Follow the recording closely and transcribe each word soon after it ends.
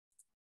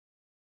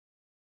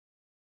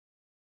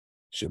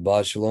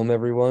Shabbat Shalom,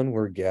 everyone.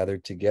 We're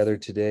gathered together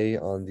today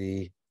on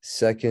the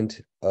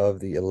 2nd of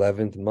the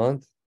 11th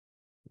month,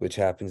 which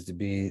happens to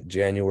be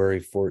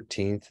January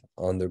 14th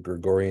on the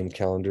Gregorian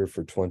calendar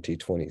for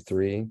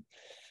 2023.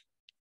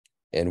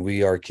 And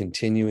we are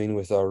continuing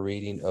with our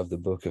reading of the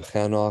book of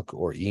Chanok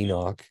or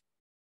Enoch,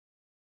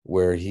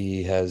 where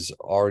he has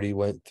already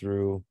went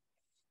through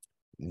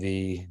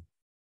the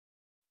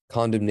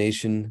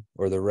condemnation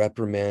or the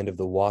reprimand of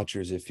the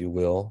watchers, if you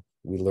will.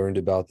 We learned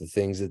about the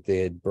things that they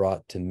had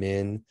brought to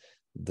men,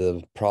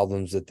 the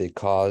problems that they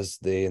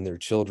caused, they and their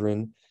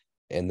children,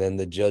 and then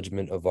the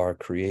judgment of our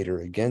Creator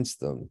against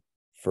them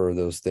for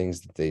those things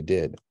that they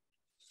did.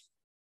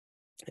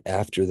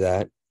 After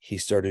that, he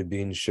started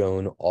being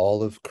shown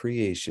all of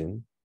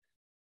creation.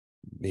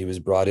 He was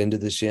brought into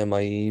the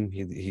Shamayim.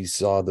 He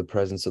saw the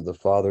presence of the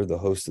Father, the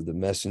host of the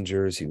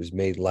messengers. He was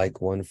made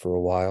like one for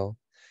a while.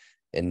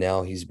 And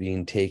now he's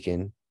being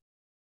taken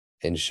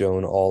and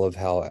shown all of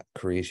how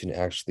creation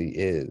actually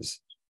is.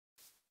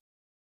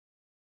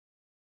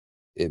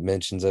 It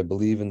mentions, I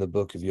believe, in the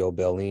book of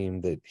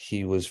Yobelim that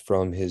he was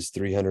from his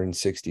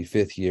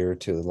 365th year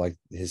to like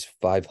his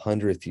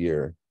 500th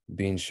year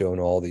being shown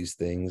all these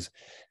things.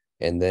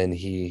 And then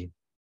he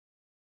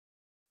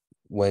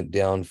went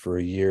down for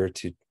a year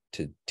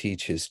to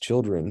teach his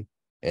children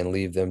and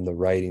leave them the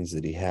writings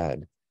that he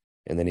had.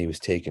 And then he was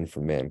taken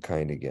from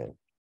mankind again.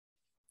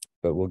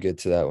 But we'll get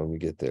to that when we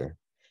get there.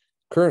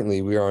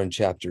 Currently, we are in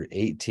chapter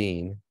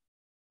 18,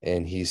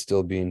 and he's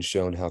still being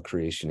shown how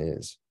creation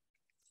is.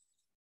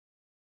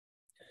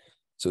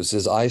 So it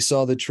says, I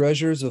saw the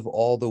treasures of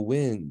all the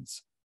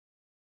winds.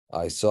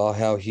 I saw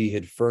how he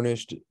had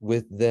furnished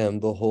with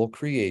them the whole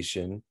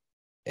creation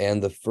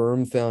and the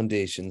firm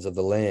foundations of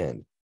the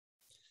land.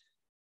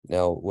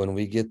 Now, when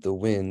we get the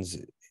winds,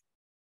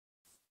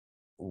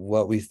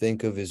 what we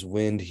think of as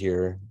wind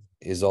here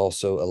is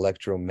also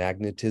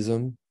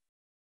electromagnetism,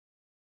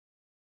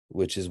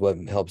 which is what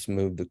helps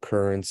move the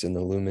currents and the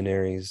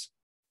luminaries.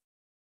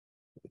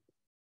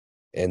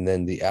 And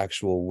then the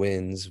actual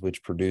winds,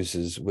 which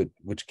produces,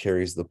 which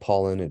carries the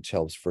pollen, it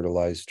helps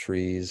fertilize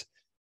trees.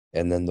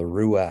 And then the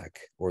ruach,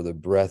 or the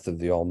breath of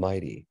the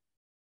Almighty,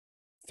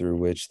 through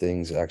which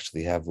things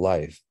actually have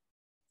life.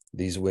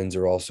 These winds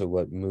are also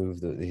what move,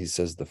 he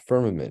says, the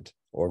firmament,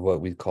 or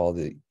what we call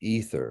the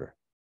ether,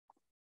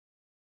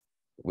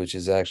 which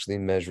is actually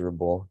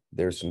measurable.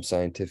 There's some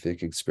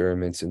scientific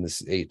experiments in the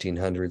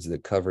 1800s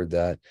that covered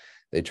that.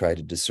 They tried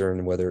to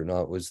discern whether or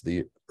not it was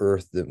the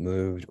earth that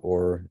moved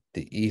or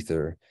the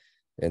ether,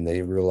 and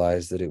they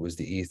realized that it was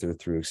the ether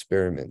through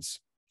experiments.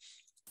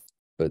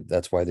 But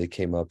that's why they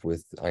came up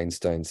with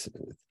Einstein's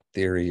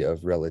theory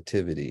of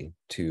relativity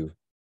to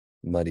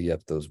muddy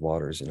up those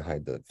waters and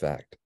hide that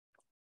fact.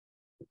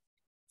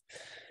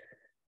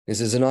 It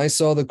says, and I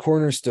saw the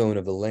cornerstone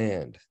of the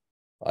land.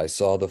 I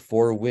saw the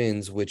four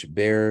winds which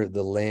bear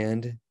the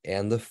land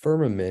and the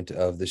firmament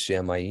of the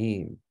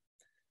Shamayim.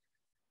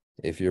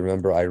 If you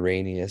remember,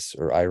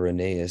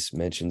 Irenaeus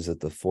mentions that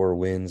the four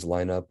winds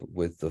line up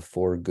with the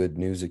four good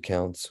news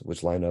accounts,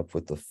 which line up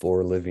with the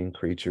four living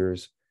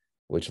creatures,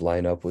 which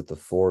line up with the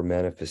four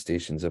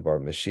manifestations of our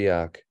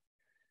Mashiach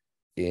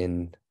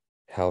in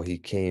how he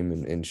came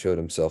and showed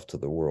himself to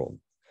the world.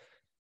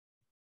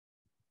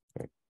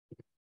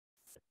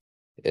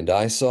 And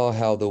I saw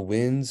how the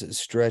winds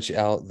stretch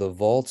out the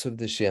vaults of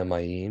the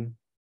Shamayim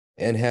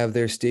and have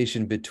their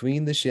station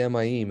between the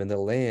Shamayim and the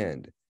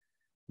land.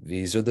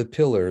 These are the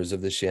pillars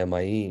of the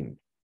Shamayim.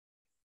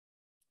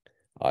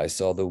 I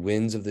saw the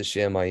winds of the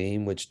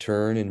Shamayim which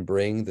turn and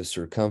bring the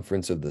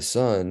circumference of the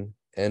sun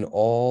and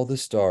all the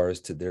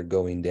stars to their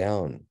going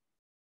down.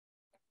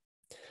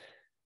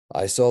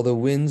 I saw the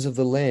winds of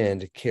the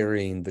land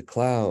carrying the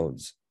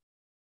clouds.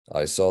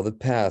 I saw the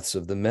paths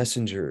of the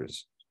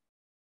messengers.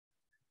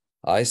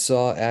 I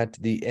saw at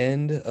the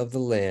end of the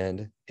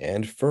land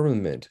and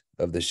firmament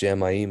of the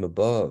Shamayim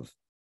above.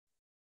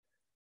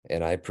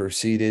 And I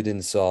proceeded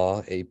and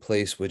saw a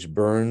place which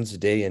burns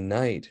day and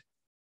night,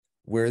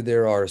 where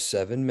there are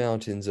 7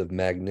 mountains of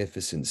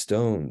magnificent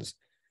stones,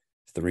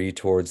 3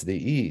 towards the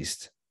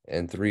east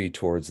and 3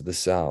 towards the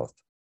south.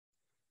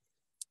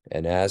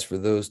 And as for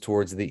those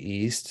towards the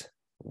east,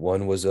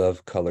 one was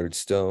of colored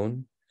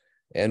stone,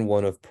 and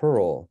one of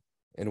pearl,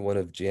 and one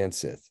of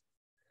jacinth,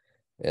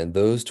 and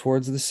those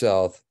towards the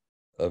south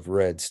of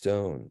red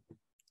stone.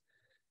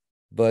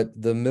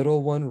 But the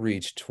middle one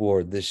reached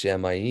toward the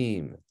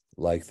Shamayim,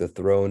 like the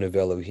throne of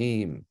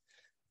Elohim,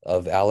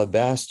 of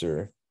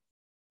alabaster,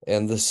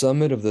 and the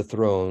summit of the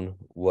throne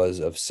was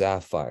of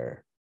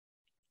sapphire.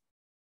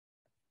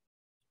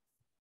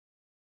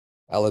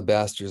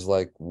 Alabaster is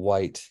like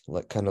white,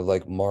 like kind of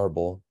like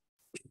marble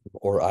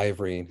or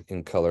ivory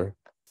in color.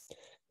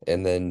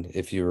 And then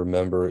if you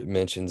remember, it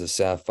mentions a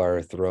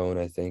sapphire throne,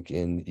 I think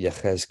in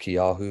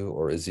Yechezkiyahu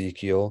or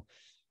Ezekiel,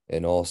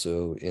 and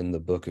also in the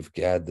book of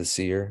Gad the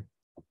seer.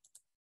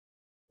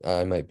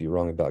 I might be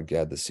wrong about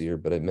Gad the seer,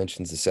 but it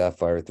mentions the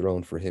sapphire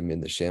throne for him in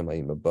the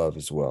Shamayim above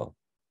as well.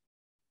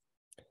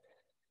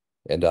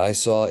 And I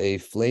saw a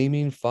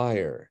flaming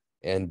fire,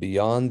 and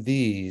beyond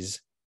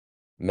these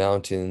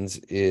mountains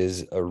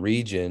is a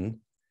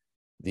region,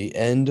 the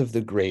end of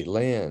the great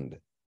land.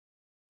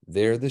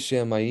 There the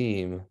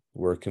Shamayim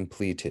were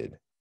completed.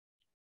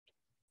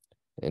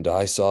 And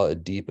I saw a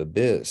deep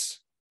abyss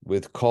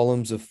with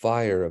columns of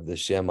fire of the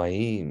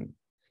Shamayim.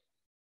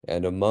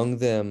 And among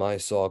them I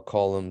saw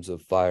columns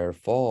of fire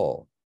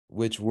fall,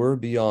 which were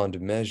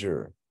beyond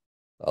measure,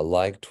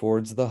 alike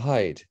towards the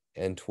height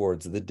and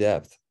towards the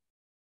depth.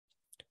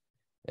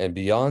 And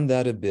beyond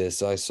that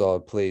abyss I saw a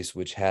place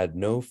which had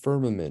no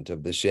firmament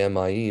of the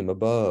Shamayim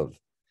above,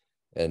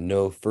 and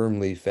no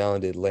firmly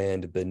founded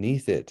land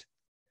beneath it.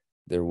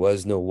 There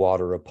was no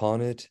water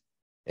upon it,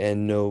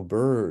 and no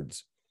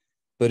birds,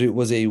 but it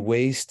was a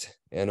waste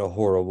and a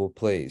horrible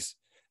place.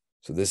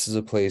 So this is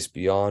a place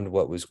beyond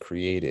what was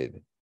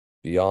created,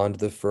 beyond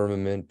the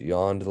firmament,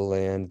 beyond the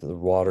land, the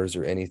waters,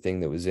 or anything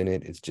that was in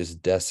it. It's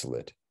just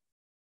desolate.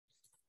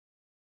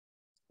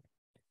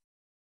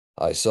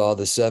 I saw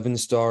the 7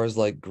 stars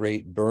like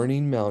great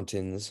burning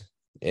mountains,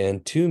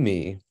 and to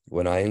me,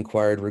 when I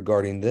inquired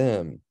regarding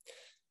them,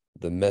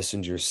 the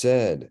messenger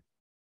said,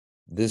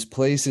 "This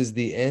place is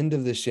the end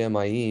of the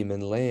Shamayim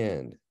and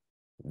land.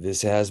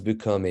 This has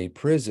become a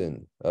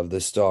prison of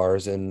the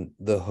stars and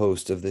the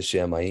host of the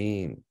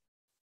Shamayim.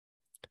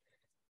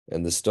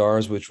 And the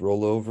stars which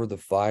roll over the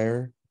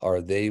fire are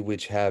they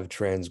which have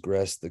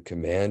transgressed the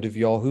command of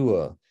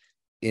Yahuwah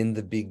in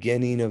the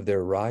beginning of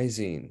their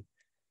rising,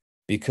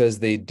 because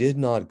they did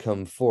not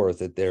come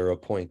forth at their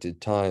appointed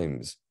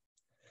times.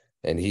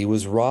 And he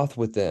was wroth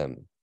with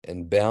them,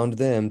 and bound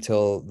them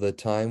till the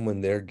time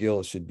when their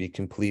guilt should be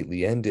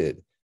completely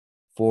ended,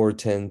 for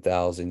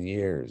 10,000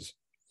 years.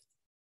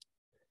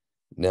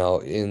 Now,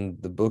 in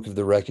the book of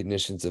the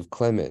Recognitions of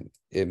Clement,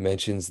 it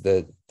mentions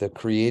that the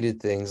created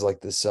things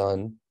like the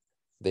sun,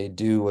 they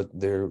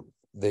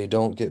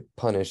don't get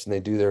punished, and they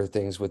do their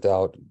things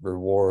without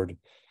reward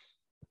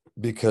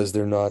because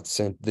they're not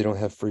sent, they don't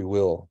have free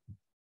will.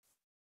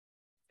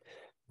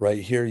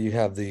 Right here, you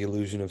have the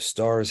illusion of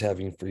stars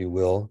having free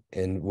will,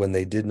 and when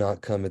they did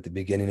not come at the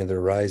beginning of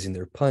their rising,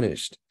 they're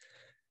punished.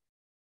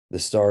 The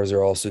stars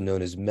are also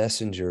known as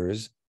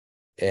messengers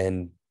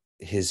and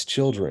his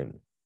children.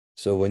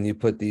 So when you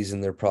put these in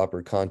their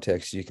proper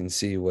context, you can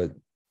see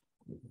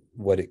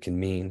what it can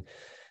mean.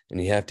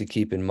 And you have to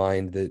keep in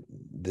mind that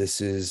this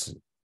is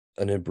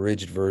an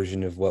abridged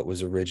version of what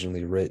was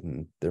originally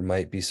written. There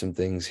might be some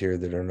things here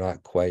that are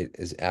not quite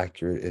as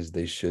accurate as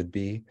they should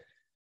be,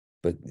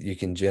 but you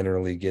can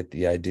generally get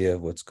the idea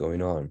of what's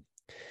going on.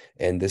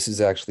 And this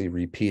is actually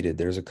repeated.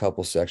 There's a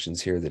couple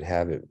sections here that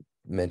have it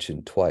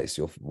mentioned twice.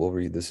 We'll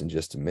read this in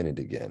just a minute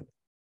again.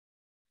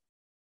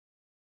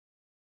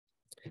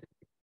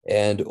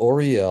 And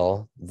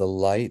Oriel, the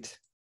light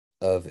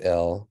of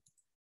El,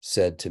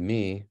 said to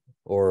me,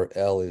 or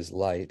El is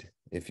light,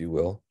 if you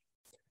will.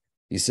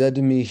 He said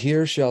to me,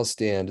 "Here shall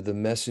stand the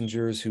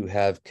messengers who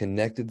have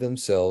connected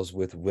themselves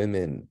with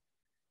women,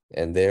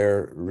 and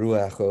their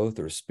ruachoth,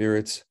 or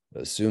spirits,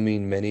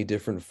 assuming many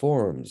different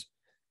forms,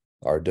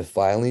 are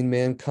defiling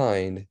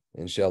mankind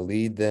and shall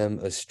lead them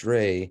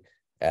astray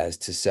as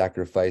to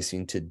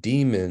sacrificing to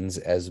demons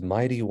as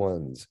mighty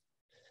ones,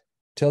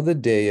 till the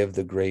day of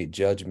the great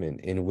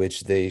judgment, in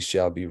which they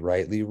shall be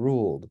rightly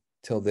ruled,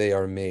 till they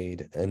are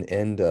made an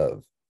end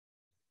of.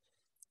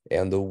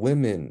 And the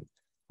women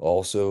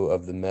also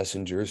of the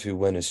messengers who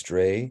went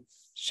astray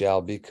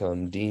shall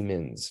become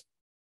demons,"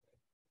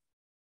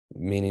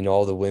 meaning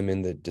all the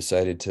women that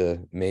decided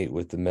to mate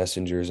with the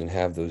messengers and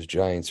have those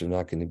giants are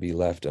not going to be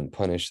left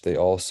unpunished. They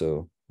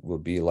also will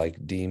be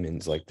like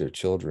demons, like their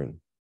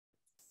children.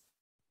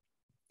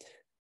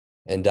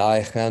 And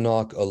I,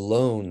 Chanok,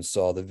 alone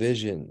saw the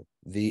vision,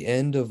 the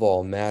end of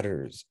all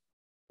matters,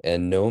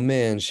 and no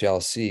man shall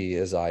see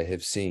as I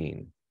have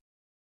seen.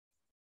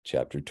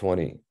 Chapter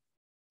 20.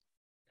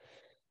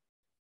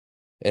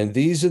 And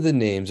these are the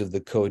names of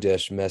the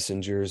Kodesh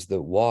messengers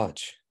that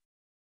watch.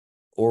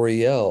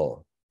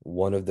 Oriel,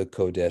 one of the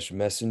Kodesh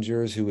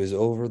messengers who is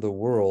over the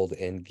world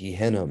and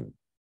Gehenna.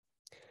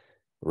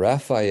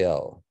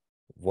 Raphael,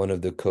 one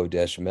of the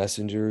Kodesh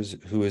messengers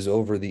who is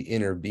over the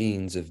inner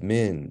beings of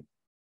men.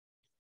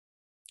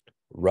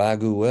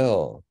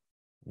 Raguel,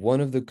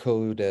 one of the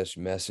Kodesh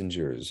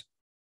messengers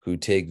who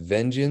take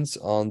vengeance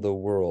on the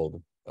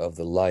world of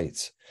the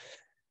lights.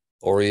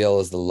 Oriel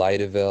is the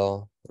light of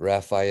El.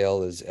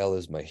 Raphael is El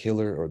is my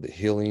healer, or the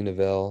healing of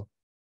El.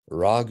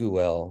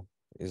 Raguel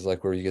is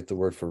like where you get the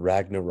word for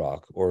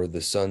Ragnarok, or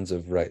the sons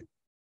of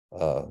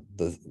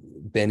the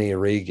Bene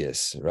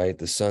Regis, right?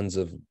 The sons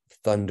of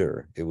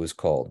thunder, it was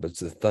called, but it's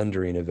the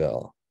thundering of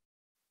El.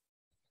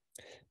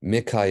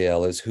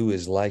 Mikael is who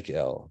is like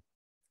El,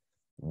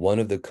 one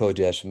of the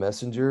Kodesh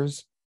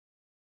messengers,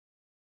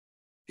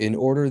 in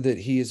order that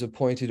he is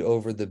appointed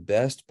over the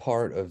best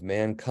part of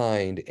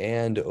mankind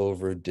and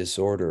over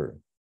disorder.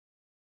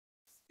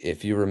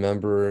 If you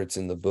remember, it's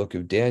in the book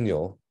of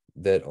Daniel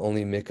that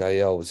only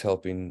Mikael was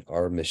helping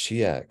our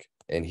Mashiach,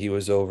 and he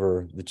was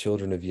over the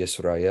children of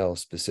Yisrael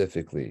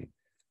specifically.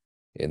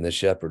 In the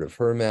Shepherd of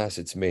Hermas,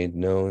 it's made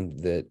known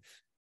that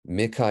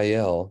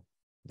Mikael,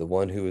 the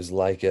one who is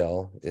like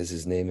El, as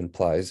his name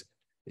implies,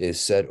 is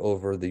set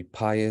over the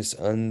pious,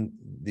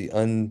 the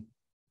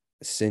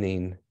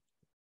unsinning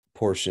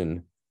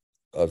portion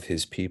of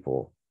his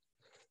people.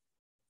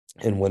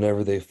 And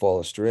whenever they fall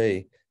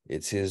astray,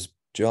 it's his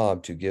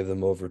job to give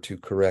them over to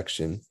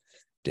correction,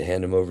 to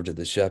hand them over to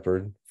the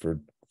shepherd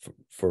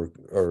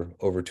or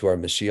over to our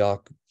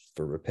Mashiach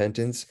for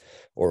repentance,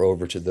 or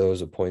over to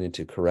those appointed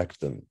to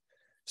correct them.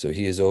 So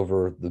he is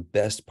over the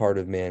best part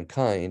of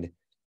mankind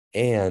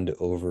and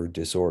over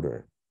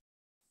disorder.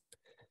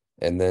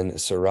 And then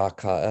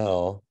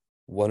Sarakael,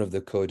 one of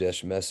the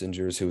Kodesh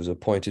messengers who was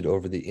appointed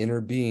over the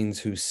inner beings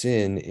who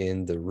sin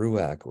in the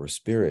Ruach or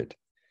spirit.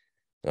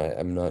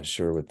 I'm not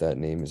sure what that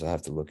name is. I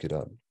have to look it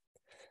up.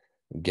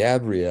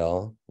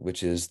 Gabriel,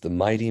 which is the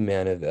mighty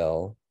man of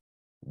El,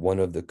 one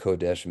of the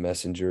Kodesh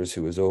messengers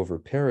who is over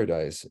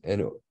paradise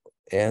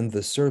and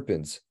the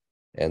serpents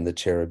and the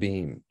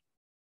cherubim.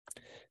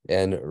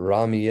 And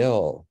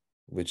Ramiel,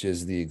 which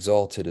is the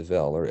exalted of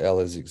El, or El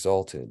is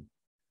exalted,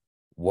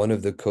 one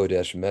of the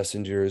Kodesh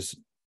messengers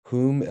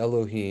whom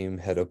Elohim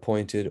had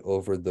appointed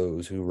over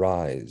those who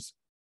rise.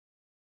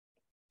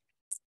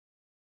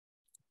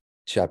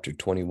 Chapter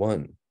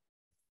 21.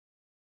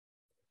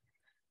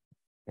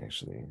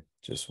 Actually,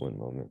 just one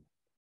moment.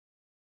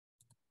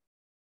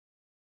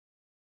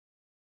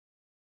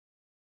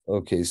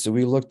 Okay, so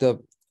we looked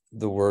up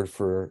the word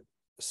for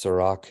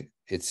Sarak.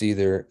 It's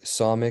either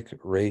Samik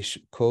Resh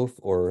Kof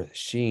or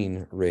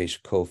Sheen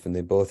Resh Kof, and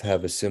they both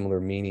have a similar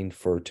meaning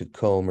for to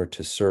comb or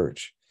to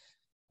search.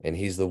 And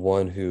he's the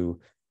one who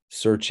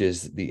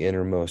searches the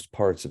innermost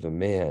parts of a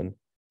man,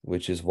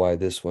 which is why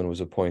this one was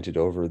appointed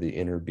over the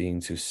inner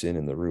beings who sin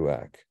in the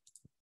Ruach.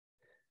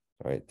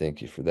 All right,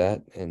 thank you for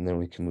that. And then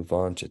we can move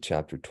on to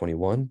chapter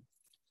 21.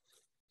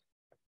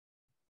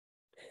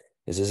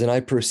 It says, and I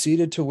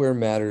proceeded to where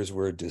matters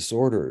were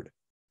disordered,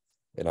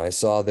 and I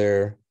saw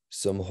there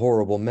some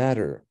horrible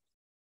matter.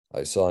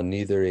 I saw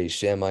neither a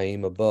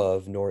Shamayim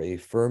above, nor a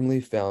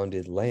firmly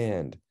founded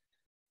land,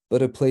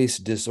 but a place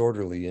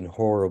disorderly and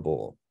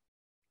horrible.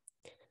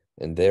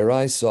 And there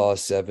I saw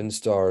 7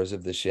 stars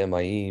of the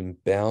Shamayim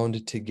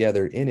bound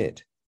together in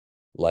it,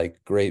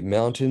 like great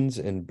mountains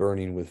and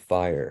burning with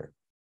fire.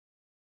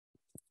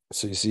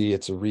 So you see,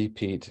 it's a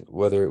repeat,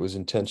 whether it was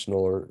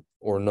intentional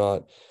or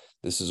not.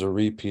 This is a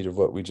repeat of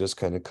what we just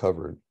kind of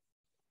covered.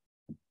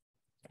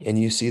 And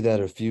you see that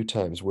a few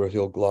times where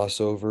he'll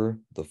gloss over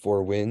the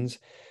 4 winds,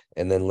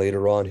 and then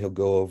later on he'll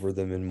go over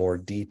them in more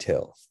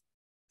detail.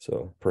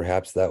 So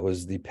perhaps that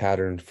was the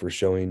pattern for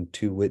showing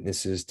 2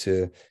 witnesses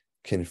to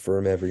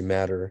confirm every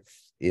matter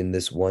in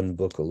this one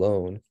book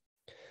alone.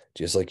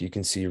 Just like you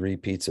can see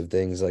repeats of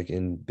things like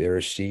in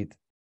Bereshit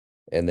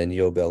and then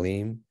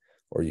Yobelim,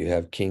 or you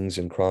have Kings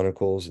and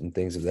Chronicles and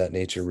things of that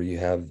nature where you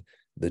have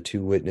the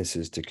 2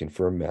 witnesses to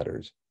confirm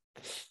matters.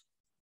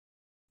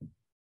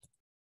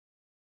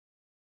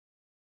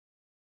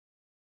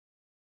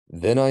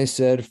 Then I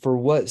said, for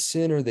what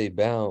sin are they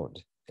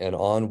bound? And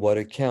on what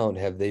account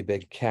have they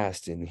been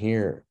cast in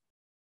here?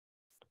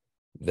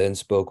 Then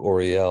spoke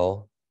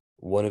Oriel,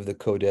 one of the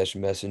Kodesh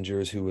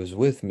messengers who was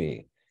with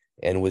me,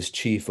 and was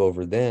chief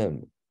over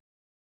them,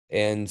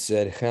 and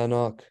said,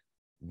 Chanok,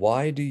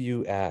 why do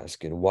you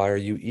ask, and why are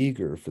you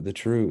eager for the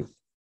truth?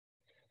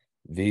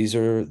 These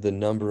are the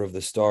number of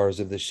the stars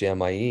of the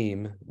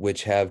Shamayim,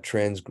 which have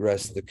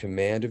transgressed the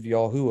command of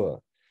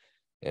Yahuwah,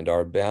 and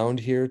are bound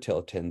here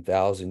till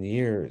 10,000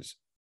 years.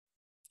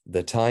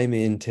 The time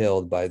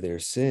entailed by their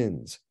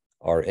sins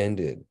are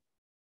ended.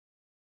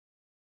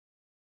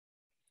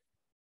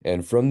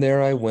 And from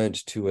there I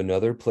went to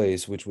another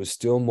place which was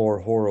still more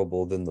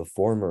horrible than the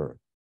former.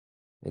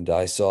 And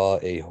I saw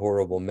a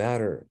horrible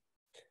matter,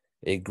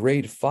 a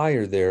great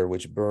fire there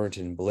which burnt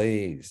and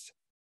blazed,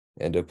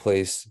 and the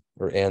place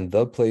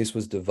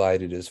was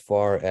divided as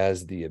far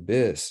as the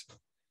abyss,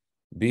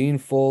 being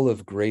full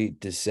of great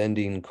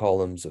descending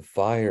columns of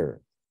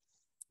fire.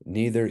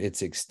 Neither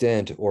its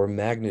extent or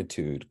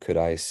magnitude could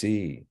I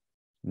see,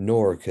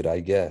 nor could I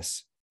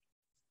guess.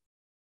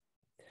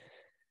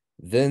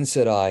 Then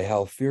said I,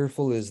 how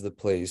fearful is the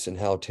place, and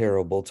how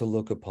terrible to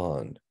look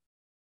upon.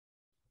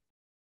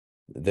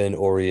 Then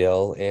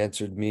Oriel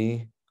answered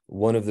me,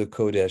 one of the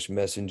Kodesh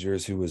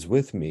messengers who was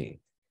with me,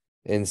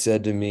 and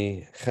said to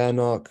me,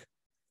 Chanok,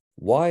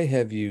 why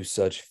have you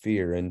such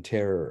fear and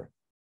terror?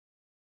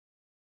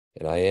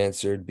 And I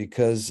answered,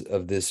 because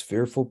of this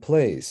fearful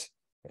place,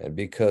 and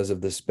because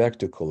of the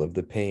spectacle of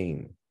the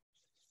pain.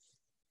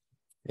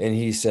 And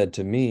he said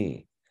to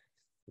me,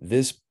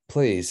 this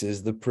place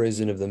is the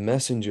prison of the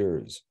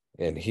messengers,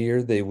 and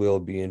here they will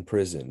be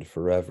imprisoned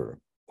forever,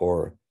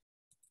 or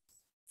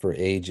for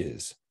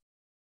ages.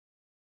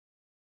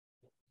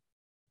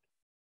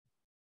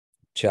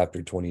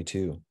 Chapter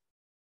 22.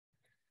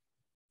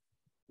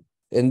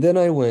 And then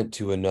I went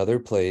to another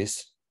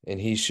place,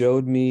 and he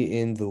showed me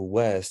in the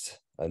west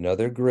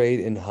another great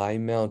and high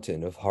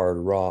mountain of hard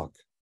rock.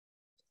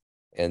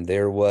 And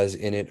there was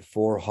in it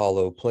 4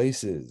 hollow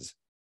places,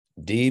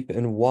 deep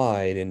and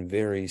wide and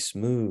very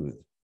smooth.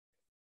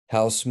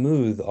 How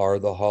smooth are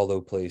the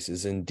hollow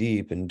places, and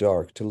deep and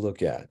dark to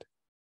look at.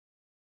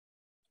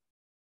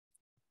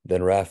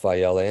 Then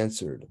Raphael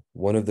answered,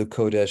 one of the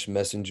Kodesh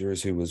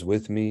messengers who was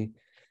with me,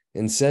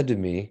 and said to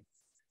me,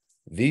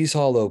 these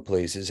hollow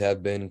places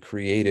have been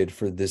created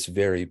for this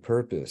very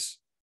purpose,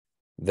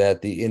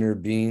 that the inner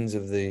beings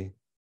of the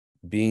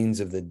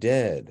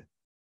dead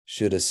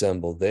should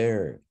assemble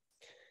there,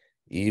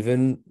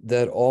 even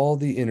that all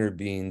the inner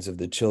beings of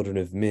the children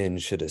of men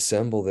should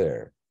assemble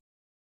there.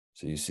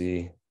 So you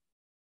see,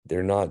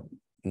 they're not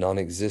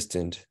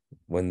non-existent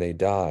when they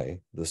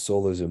die. The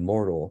soul is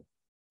immortal,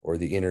 or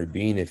the inner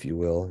being, if you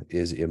will,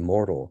 is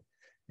immortal,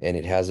 and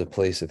it has a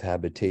place of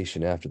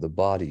habitation after the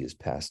body is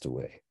passed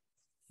away.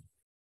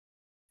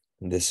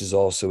 And this is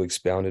also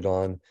expounded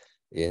on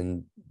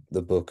in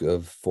the book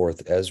of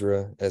 4th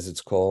Ezra, as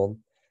it's called,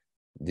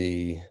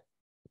 the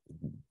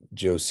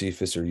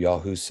Josephus or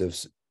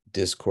Yahusef's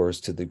discourse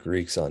to the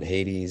Greeks on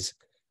Hades,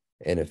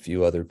 and a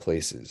few other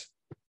places.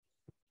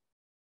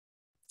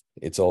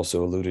 It's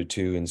also alluded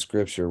to in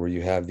scripture where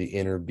you have the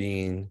inner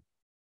being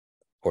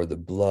or the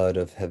blood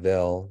of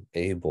Hevel,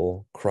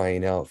 Abel,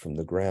 crying out from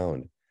the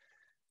ground,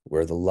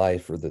 where the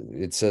life, or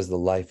it says the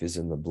life is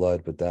in the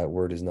blood, but that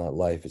word is not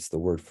life. It's the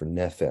word for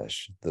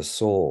nephesh, the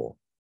soul,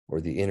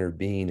 or the inner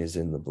being is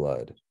in the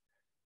blood.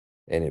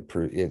 And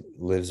it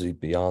lives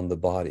beyond the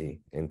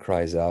body and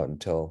cries out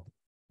until,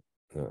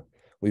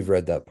 we've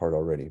read that part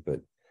already,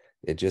 but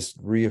it just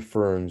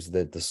reaffirms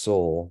that the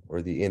soul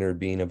or the inner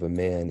being of a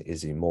man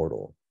is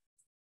immortal,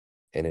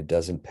 and it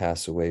doesn't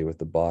pass away with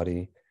the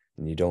body,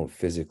 and you don't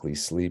physically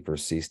sleep or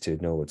cease to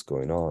know what's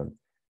going on.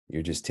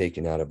 You're just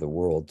taken out of the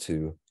world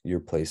to your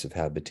place of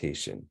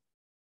habitation.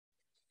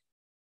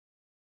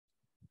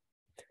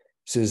 It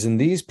says, and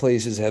these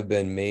places have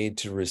been made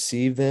to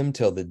receive them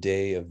till the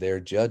day of their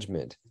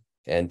judgment,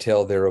 and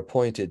till their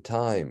appointed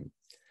time,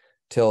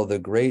 till the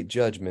great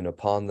judgment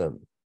upon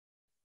them.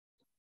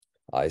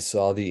 I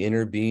saw the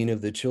inner being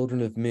of the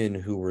children of men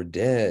who were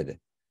dead,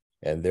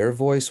 and their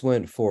voice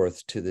went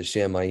forth to the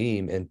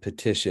Shamayim and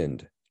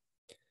petitioned.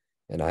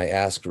 And I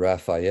asked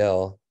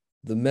Raphael,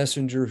 the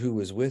messenger who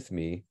was with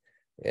me,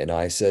 and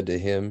I said to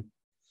him,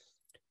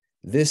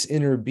 this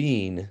inner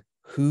being,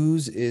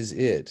 whose is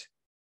it?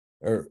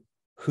 Or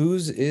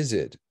whose is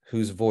it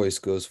whose voice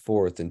goes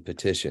forth and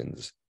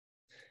petitions?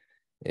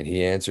 And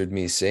he answered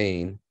me,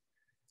 saying,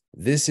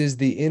 this is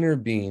the inner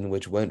being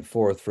which went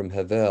forth from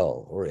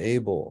Hevel or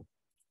Abel,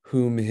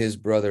 whom his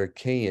brother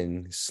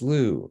Cain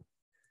slew.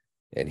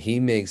 And he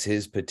makes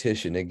his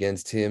petition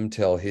against him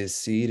till his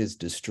seed is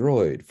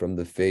destroyed from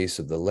the face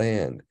of the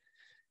land,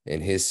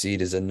 and his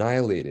seed is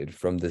annihilated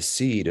from the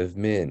seed of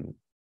men.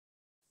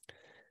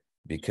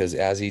 Because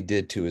as he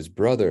did to his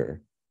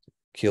brother,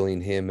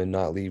 killing him and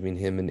not leaving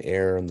him an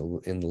heir in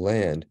the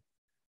land,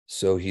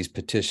 so he's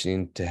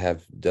petitioning to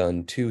have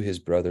done to his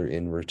brother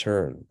in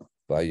return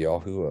by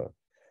Yahuwah.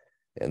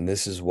 And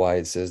this is why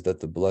it says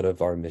that the blood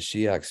of our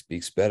Mashiach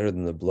speaks better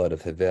than the blood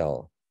of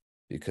Hevel,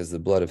 because the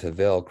blood of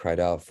Hevel cried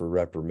out for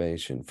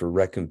reformation, for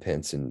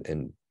recompense,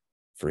 and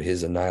for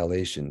his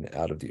annihilation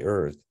out of the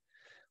earth,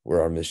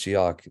 where our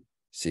Mashiach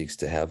seeks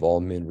to have all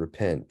men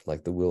repent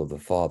like the will of the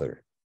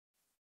Father.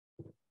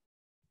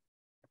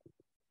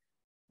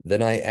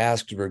 Then I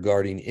asked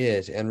regarding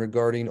it and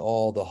regarding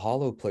all the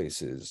hollow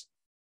places,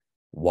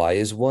 why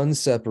is one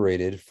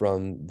separated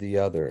from the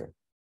other?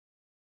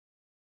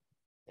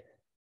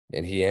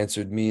 And he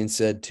answered me and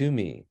said to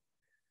me,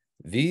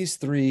 these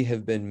three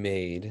have been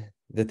made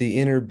that the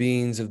inner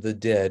beings of the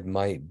dead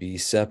might be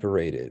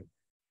separated.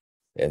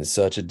 And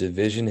such a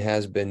division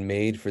has been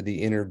made for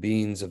the inner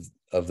beings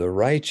of the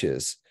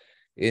righteous,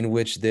 in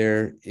which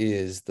there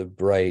is the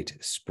bright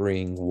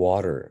spring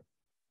water.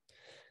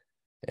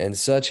 And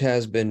such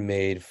has been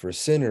made for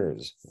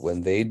sinners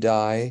when they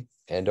die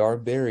and are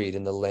buried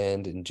in the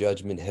land, and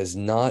judgment has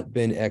not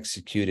been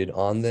executed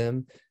on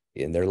them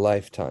in their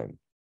lifetime.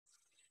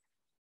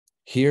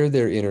 Here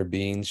their inner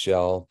beings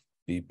shall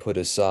be put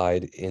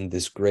aside in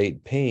this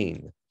great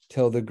pain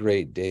till the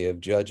great day of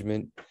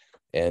judgment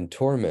and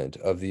torment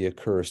of the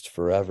accursed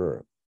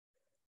forever,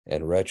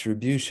 and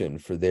retribution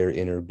for their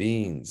inner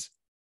beings.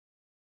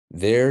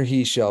 There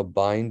he shall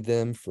bind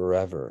them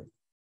forever.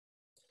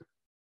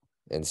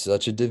 And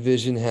such a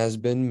division has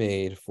been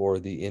made for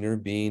the inner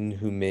being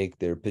who make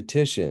their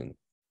petition,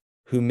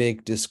 who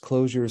make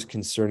disclosures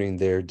concerning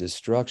their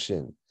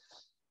destruction,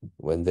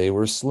 when they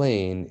were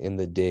slain in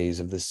the days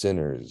of the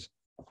sinners.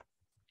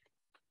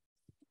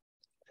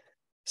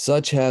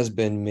 Such has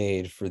been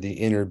made for the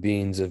inner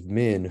beings of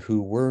men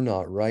who were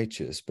not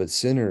righteous, but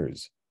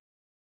sinners,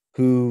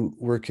 who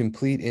were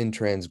complete in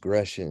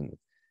transgression,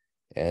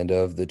 and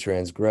of the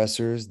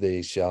transgressors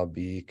they shall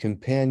be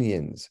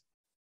companions.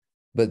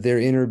 But their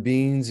inner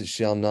beings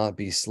shall not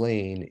be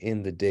slain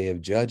in the day of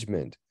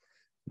judgment,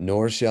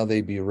 nor shall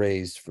they be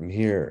raised from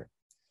here,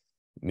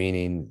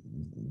 meaning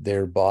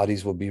their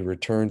bodies will be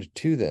returned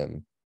to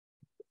them,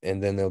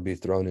 and then they'll be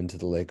thrown into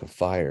the lake of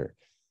fire.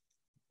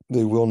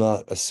 They will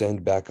not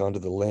ascend back onto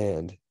the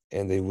land,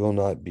 and they will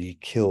not be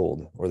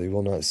killed, or they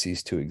will not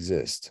cease to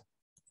exist.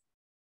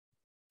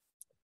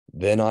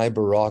 Then I,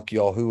 Barak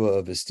Yahuwah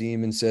of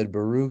esteem, and said,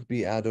 Baruch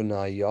be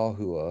Adonai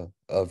Yahuwah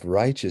of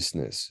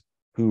righteousness,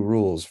 who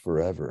rules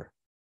forever.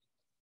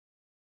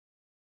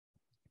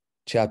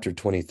 Chapter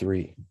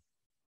 23.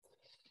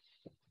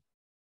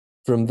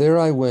 From there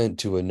I went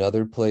to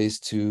another place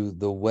to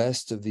the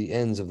west of the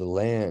ends of the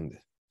land,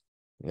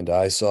 and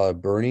I saw a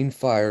burning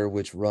fire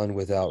which run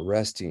without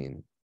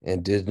resting,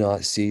 and did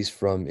not cease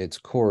from its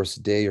course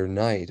day or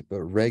night,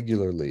 but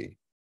regularly.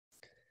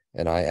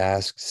 And I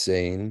asked,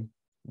 saying,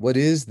 what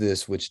is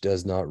this which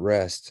does not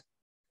rest?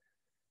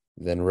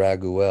 Then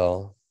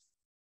Raguel,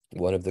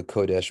 one of the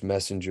Kodesh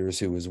messengers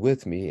who was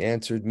with me,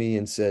 answered me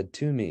and said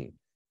to me,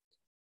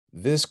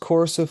 this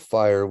course of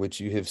fire which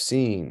you have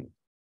seen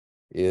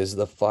is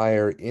the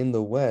fire in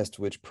the west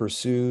which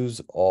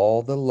pursues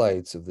all the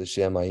lights of the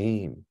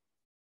Shamayim.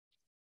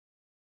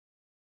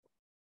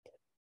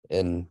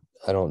 And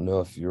I don't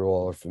know if you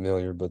all are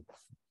familiar, but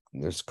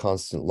there's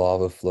constant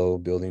lava flow,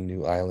 building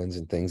new islands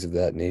and things of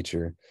that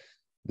nature.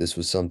 This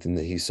was something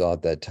that he saw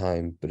at that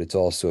time, but it's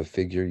also a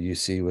figure you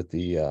see with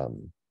the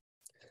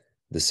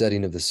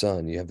setting of the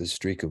sun. You have the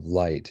streak of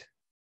light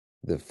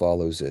that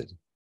follows it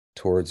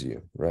towards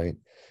you, right?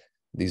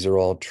 These are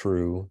all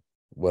true.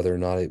 Whether or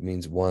not it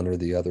means one or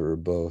the other or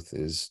both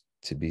is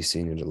to be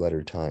seen at a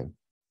later time.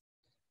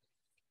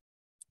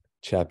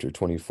 Chapter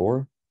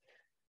 24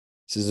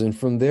 says, and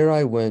from there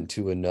I went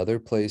to another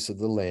place of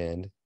the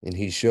land, and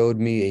he showed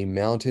me a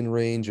mountain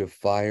range of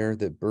fire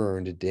that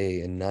burned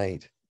day and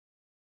night.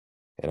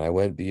 And I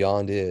went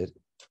beyond it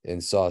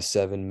and saw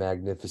 7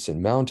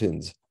 magnificent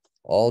mountains,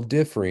 all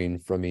differing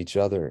from each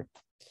other.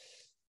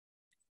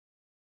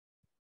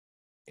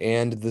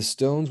 And the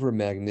stones were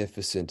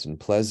magnificent and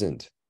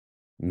pleasant,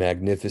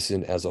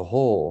 magnificent as a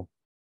whole,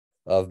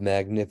 of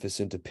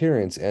magnificent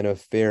appearance and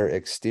of fair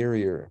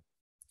exterior,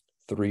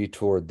 3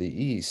 toward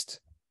the east,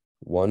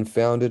 1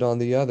 founded on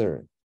the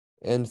other,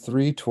 and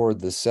 3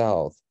 toward the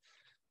south,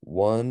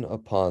 1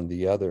 upon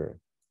the other.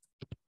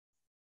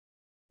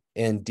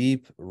 And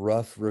deep,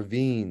 rough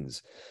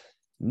ravines,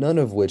 none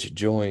of which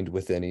joined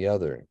with any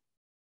other.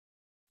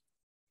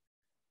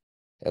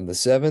 And the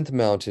 7th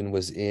mountain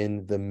was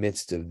in the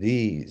midst of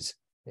these,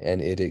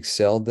 and it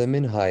excelled them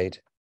in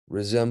height,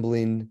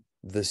 resembling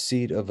the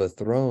seat of a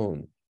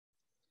throne,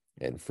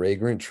 and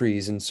fragrant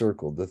trees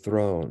encircled the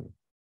throne.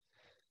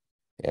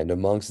 And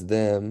amongst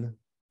them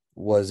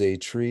was a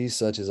tree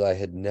such as I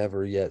had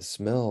never yet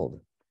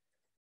smelled,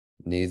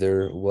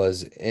 neither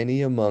was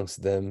any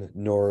amongst them,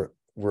 nor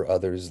were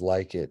others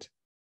like it.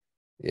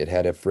 It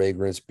had a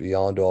fragrance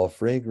beyond all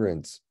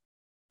fragrance,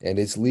 and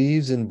its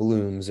leaves and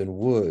blooms and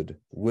wood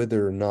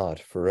wither not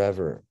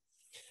forever.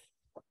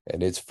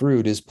 And its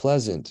fruit is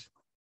pleasant,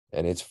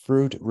 and its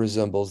fruit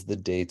resembles the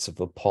dates of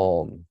a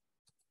palm.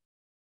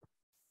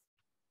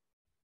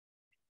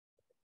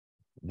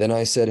 Then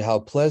I said, how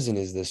pleasant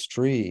is this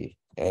tree,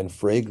 and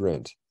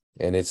fragrant,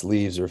 and its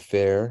leaves are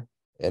fair,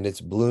 and its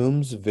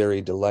blooms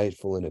very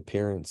delightful in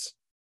appearance.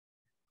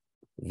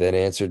 Then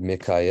answered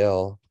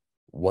Michael,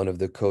 one of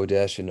the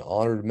Kodesh and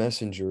honored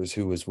messengers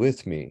who was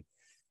with me,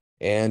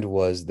 and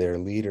was their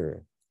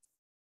leader.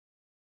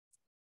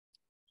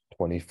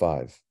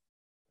 25.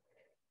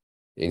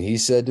 And he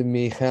said to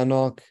me,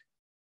 Chanok,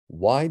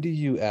 why do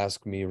you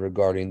ask me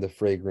regarding the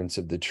fragrance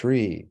of the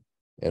tree,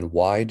 and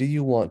why do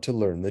you want to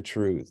learn the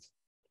truth?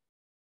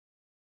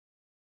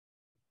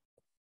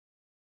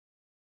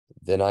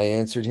 Then I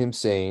answered him,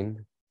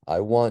 saying, I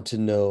want to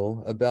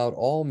know about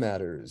all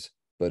matters,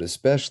 but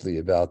especially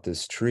about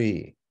this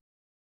tree.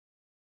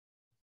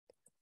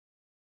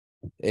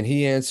 And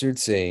he answered,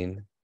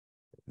 saying,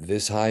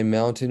 this high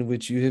mountain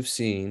which you have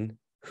seen,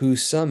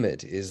 whose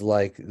summit is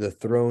like the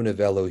throne of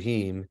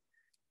Elohim,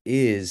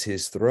 is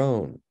his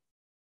throne,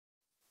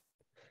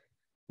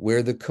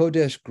 where the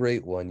Kodesh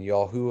Great One,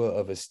 Yahuwah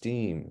of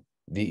esteem,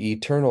 the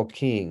eternal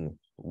King,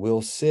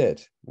 will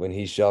sit when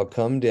he shall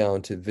come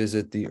down to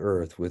visit the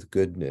earth with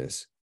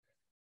goodness.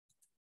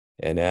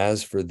 And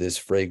as for this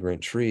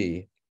fragrant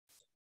tree,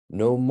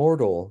 no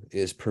mortal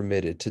is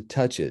permitted to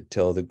touch it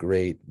till the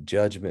great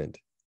judgment,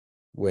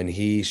 when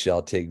he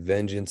shall take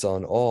vengeance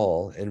on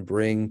all and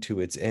bring to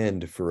its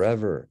end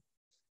forever.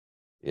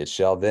 It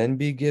shall then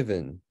be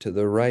given to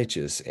the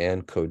righteous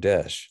and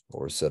Kodesh,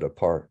 or set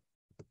apart.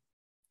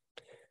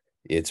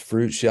 Its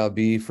fruit shall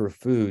be for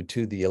food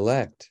to the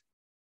elect.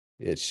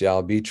 It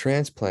shall be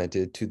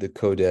transplanted to the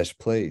Kodesh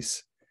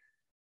place,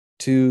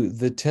 to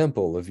the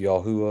temple of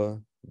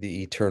Yahuwah,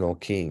 the eternal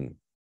King.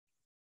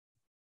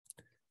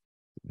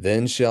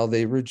 Then shall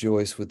they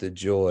rejoice with the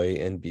joy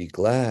and be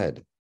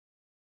glad.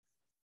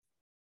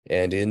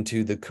 And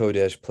into the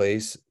Kodesh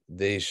place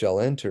they shall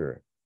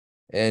enter,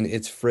 and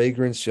its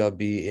fragrance shall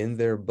be in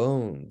their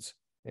bones,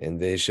 and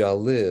they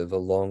shall live a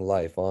long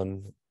life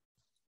on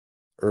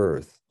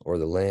earth, or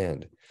the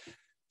land,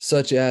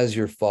 such as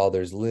your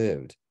fathers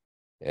lived.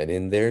 And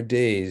in their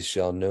days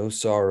shall no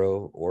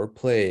sorrow, or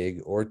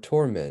plague, or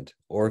torment,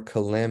 or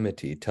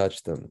calamity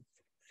touch them.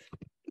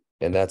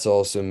 And that's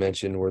also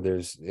mentioned where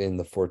there's in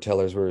the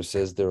foretellers where it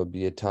says there will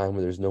be a time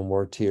where there's no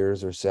more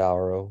tears or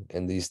sorrow,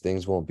 and these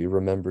things won't be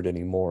remembered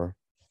anymore.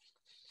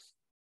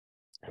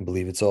 I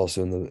believe it's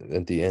also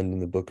at the end in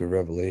the book of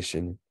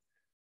Revelation.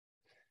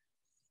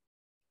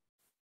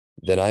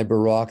 Then I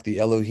barak the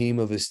Elohim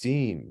of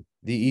esteem,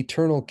 the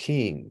eternal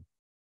King,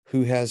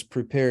 who has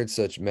prepared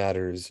such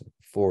matters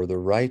for the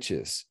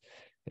righteous,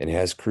 and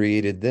has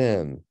created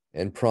them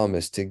and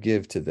promised to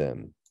give to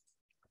them.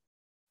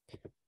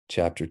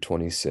 Chapter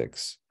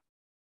 26.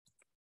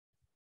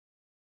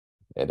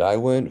 And I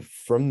went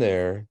from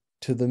there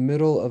to the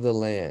middle of the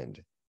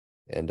land,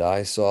 and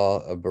I saw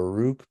a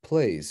Baruch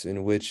place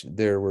in which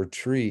there were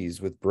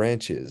trees with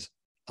branches,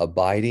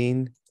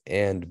 abiding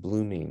and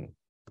blooming.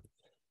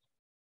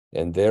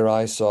 And there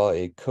I saw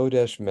a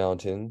Kodesh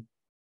mountain,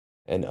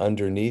 and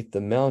underneath the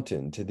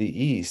mountain to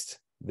the east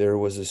there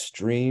was a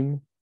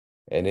stream,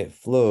 and it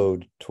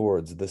flowed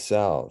towards the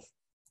south.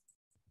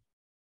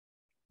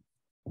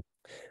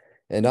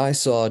 And I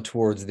saw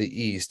towards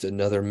the east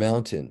another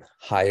mountain,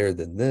 higher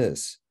than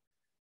this,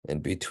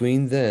 and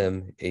between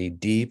them a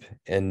deep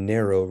and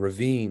narrow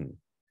ravine,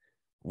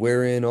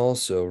 wherein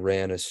also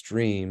ran a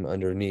stream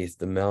underneath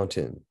the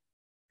mountain.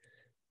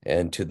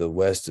 And to the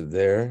west of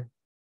there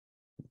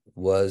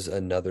was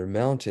another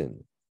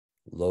mountain,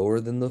 lower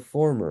than the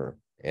former,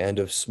 and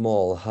of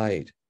small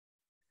height,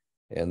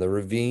 and the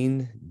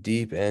ravine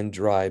deep and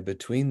dry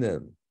between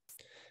them,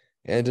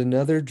 and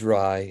another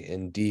dry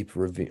and deep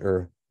ravine,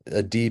 or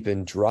a deep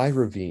and dry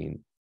ravine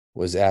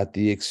was at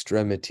the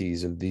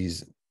extremities of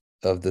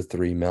the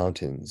three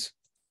mountains.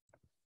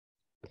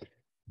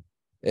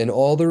 And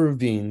all the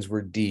ravines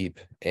were deep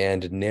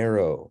and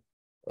narrow,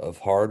 of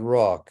hard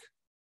rock,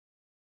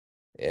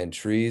 and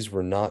trees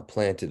were not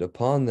planted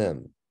upon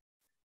them.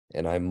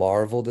 And I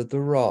marveled at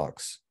the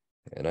rocks,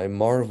 and I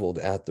marveled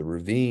at the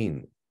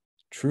ravine.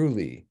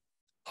 Truly,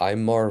 I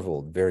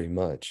marveled very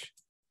much.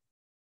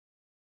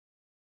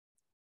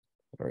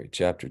 All right,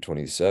 chapter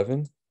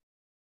 27.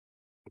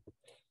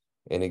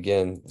 And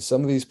again,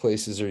 some of these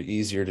places are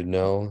easier to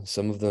know.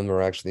 Some of them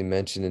are actually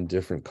mentioned in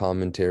different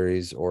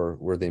commentaries, or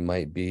where they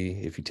might be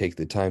if you take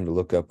the time to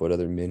look up what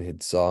other men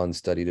had saw and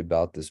studied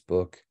about this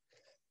book.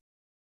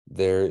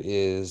 There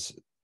is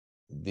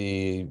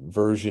the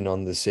version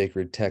on the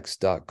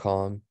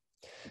sacredtext.com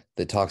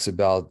that talks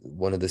about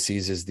one of the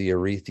seas is the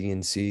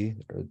Erythraean Sea,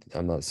 or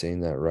I'm not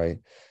saying that right,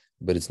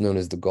 but it's known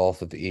as the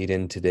Gulf of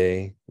Aden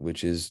today,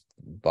 which is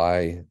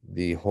by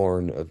the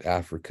Horn of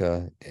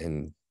Africa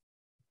and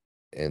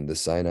the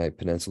Sinai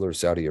Peninsula, or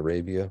Saudi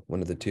Arabia,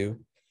 one of the two.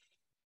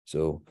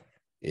 So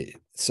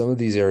some of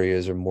these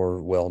areas are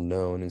more well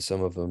known, and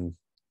some of them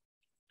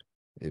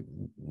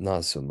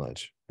not so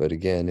much. But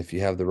again, if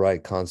you have the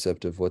right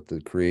concept of what the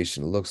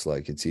creation looks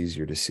like, it's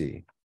easier to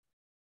see.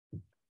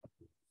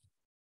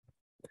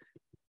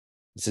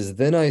 It says,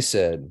 then I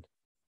said,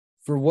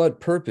 for what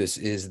purpose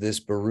is this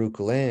Baruch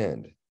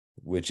land,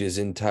 which is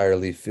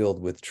entirely filled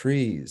with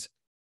trees,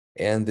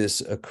 and this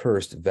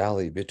accursed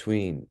valley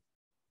between?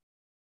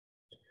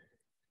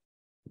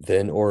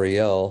 Then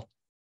Oriel,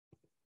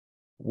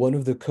 one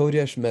of the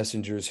Kodesh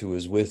messengers who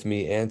was with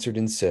me, answered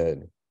and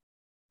said,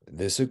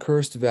 this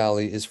accursed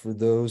valley is for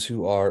those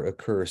who are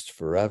accursed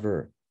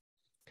forever.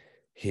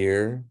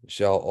 Here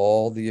shall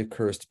all the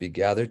accursed be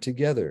gathered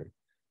together,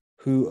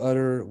 who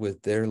utter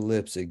with their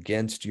lips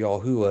against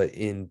Yahuwah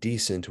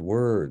indecent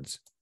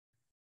words,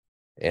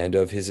 and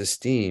of his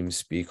esteem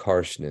speak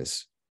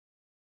harshness.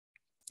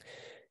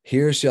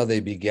 Here shall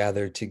they be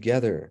gathered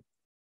together,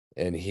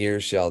 and here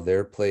shall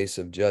their place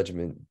of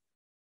judgment,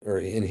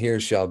 and here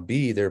shall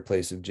be their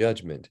place of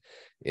judgment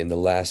in the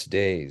last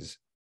days.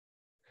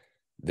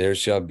 There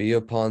shall be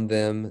upon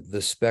them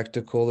the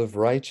spectacle of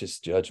righteous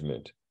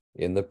judgment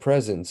in the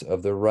presence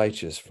of the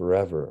righteous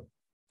forever.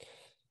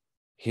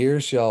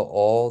 Here shall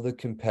all the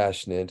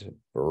compassionate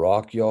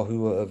barak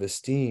Yahuwah of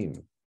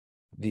esteem,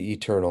 the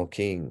eternal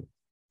King.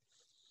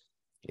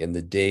 In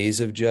the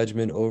days of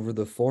judgment over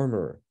the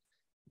former,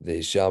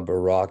 they shall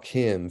barak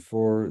him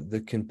for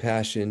the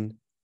compassion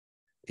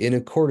in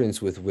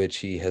accordance with which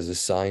he has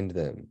assigned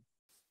them.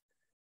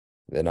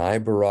 Then I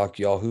barak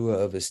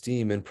Yahuwah of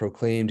esteem and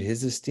proclaimed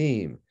his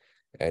esteem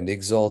and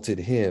exalted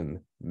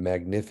him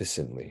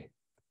magnificently.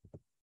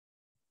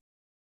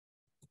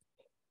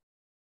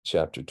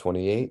 Chapter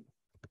 28.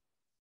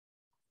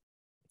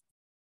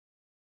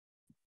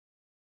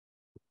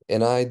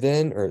 And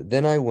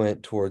then I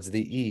went towards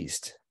the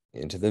east,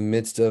 into the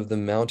midst of the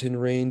mountain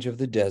range of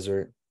the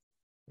desert,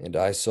 and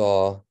I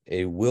saw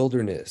a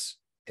wilderness,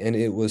 and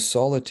it was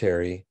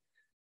solitary,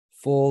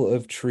 full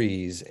of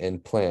trees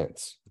and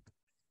plants.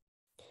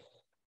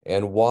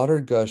 And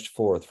water gushed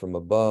forth from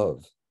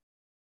above,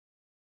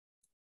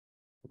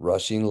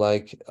 rushing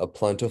like a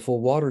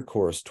plentiful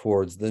watercourse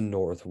towards the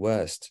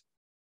northwest.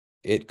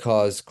 It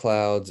caused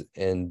clouds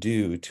and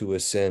dew to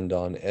ascend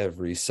on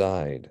every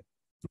side.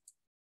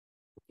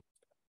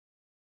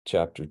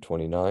 Chapter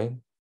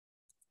 29.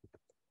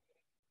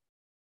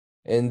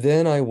 And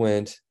then I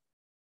went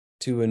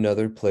to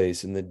another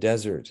place in the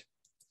desert,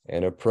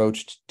 and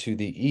approached to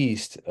the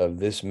east of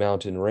this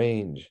mountain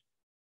range.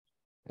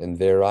 And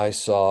there I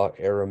saw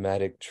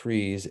aromatic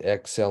trees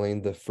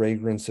exhaling the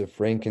fragrance of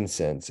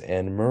frankincense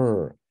and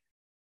myrrh,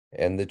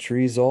 and the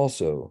trees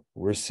also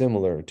were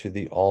similar to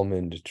the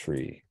almond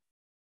tree.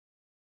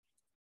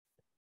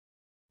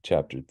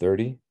 Chapter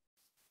 30.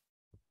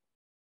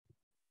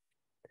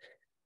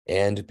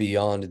 And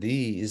beyond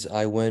these,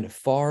 I went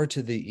far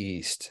to the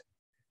east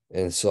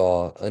and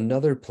saw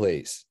another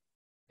place,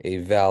 a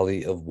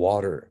valley of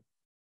water.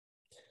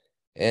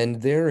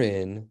 And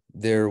therein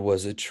there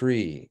was a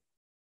tree,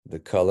 the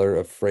color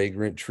of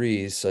fragrant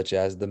trees, such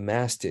as the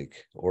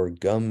mastic or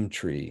gum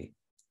tree.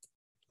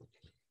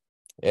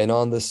 And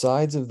on the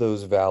sides of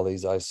those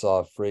valleys I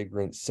saw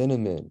fragrant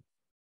cinnamon,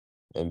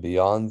 and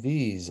beyond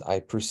these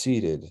I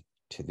proceeded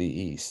to the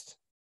east.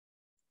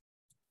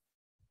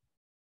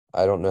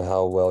 I don't know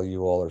how well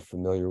you all are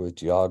familiar with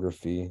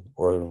geography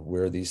or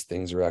where these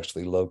things are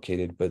actually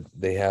located, but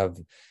they have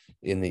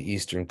in the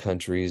eastern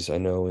countries, I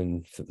know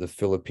in the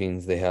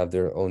Philippines, they have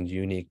their own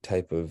unique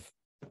type of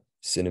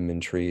cinnamon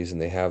trees,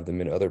 and they have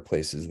them in other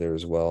places there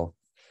as well.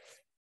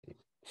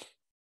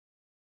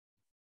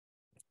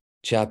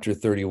 Chapter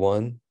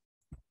 31.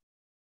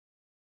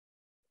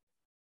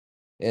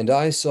 And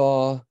I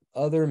saw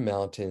other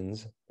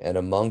mountains, and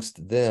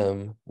amongst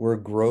them were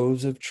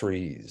groves of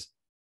trees,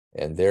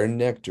 and their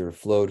nectar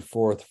flowed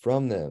forth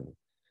from them,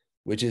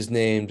 which is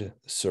named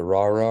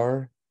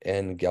Sararar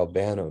and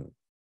Galbanum.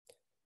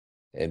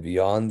 And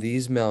beyond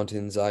these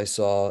mountains I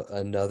saw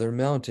another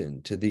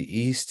mountain to the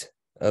east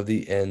of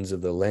the ends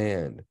of the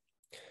land,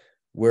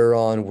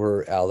 whereon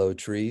were aloe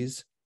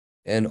trees,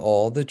 and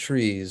all the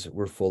trees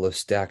were full of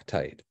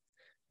stactite,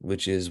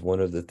 which is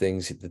one of the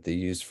things that they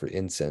used for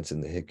incense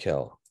in the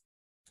Hikkel,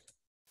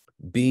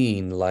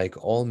 being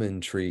like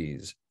almond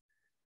trees.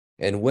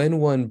 And when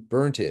one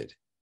burnt it,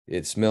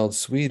 it smelled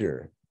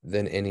sweeter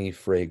than any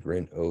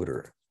fragrant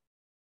odor.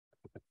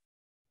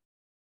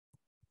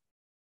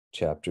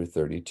 Chapter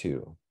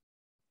 32.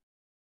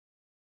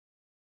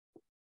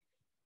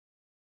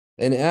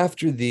 And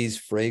after these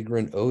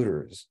fragrant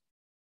odors,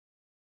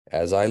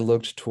 as I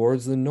looked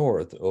towards the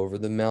north over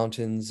the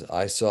mountains,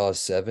 I saw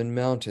 7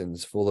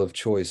 mountains full of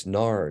choice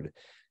nard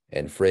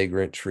and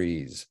fragrant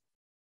trees,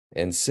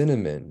 and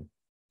cinnamon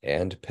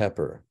and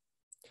pepper.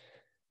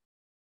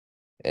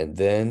 And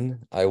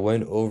then I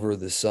went over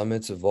the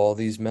summits of all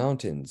these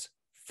mountains,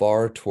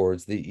 far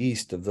towards the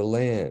east of the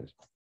land,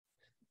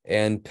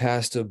 and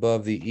passed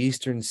above the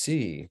eastern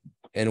sea,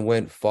 and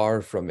went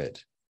far from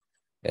it,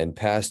 and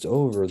passed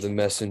over the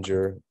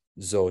messenger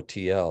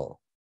Zotiel.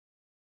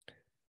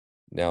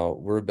 Now,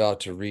 we're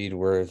about to read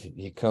where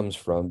he comes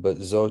from, but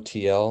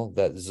Zotiel,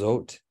 that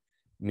Zot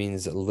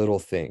means a little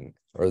thing,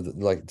 or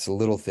like it's a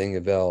little thing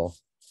of El.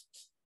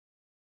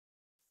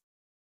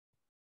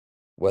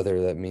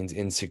 Whether that means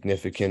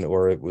insignificant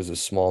or it was a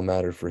small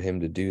matter for him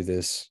to do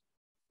this,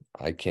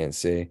 I can't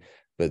say.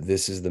 But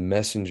this is the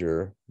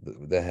messenger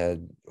that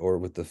had, or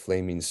with the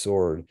flaming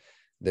sword,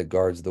 that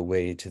guards the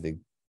way to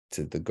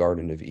the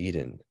Garden of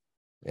Eden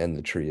and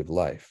the tree of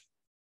life.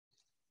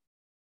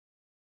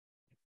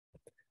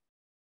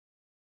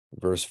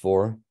 Verse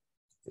 4,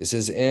 it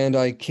says, and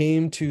I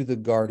came to the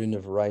garden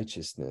of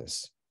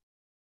righteousness,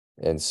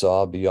 and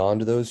saw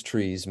beyond those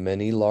trees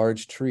many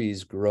large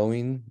trees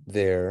growing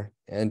there,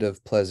 and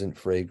of pleasant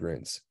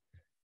fragrance,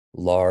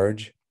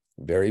 large,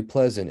 very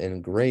pleasant,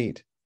 and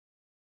great,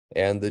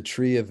 and the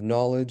tree of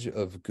knowledge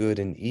of good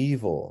and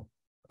evil,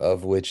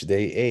 of which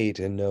they ate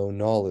and know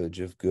knowledge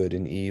of good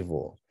and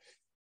evil.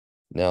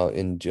 Now,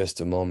 in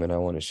just a moment, I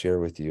want to share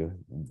with you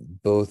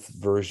both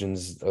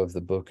versions of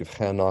the book of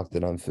Chanok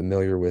that I'm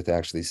familiar with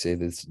actually say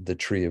this, the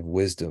tree of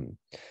wisdom,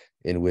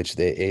 in which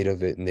they ate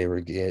of it and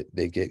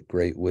they get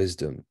great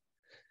wisdom.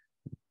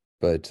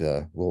 But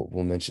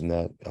we'll mention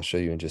that. I'll show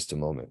you in just a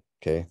moment,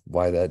 okay,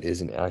 why that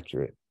isn't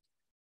accurate.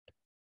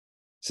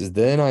 It says,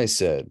 then I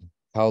said,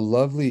 how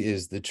lovely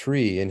is the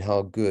tree and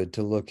how good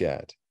to look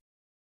at.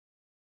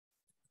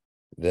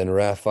 Then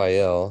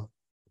Raphael,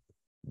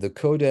 the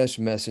Kodesh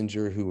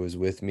messenger who was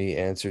with me,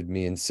 answered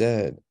me and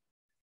said,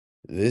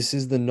 this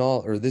is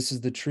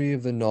the tree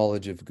of the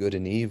knowledge of good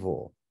and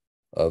evil,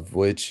 of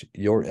which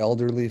your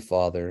elderly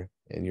father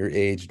and your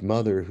aged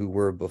mother who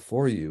were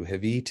before you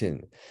have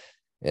eaten,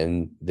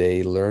 and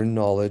they learned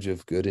knowledge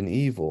of good and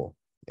evil,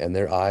 and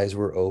their eyes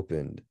were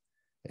opened,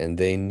 and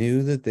they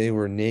knew that they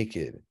were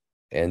naked,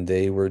 and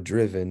they were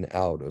driven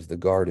out of the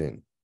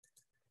garden.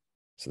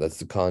 So that's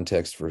the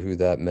context for who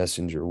that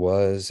messenger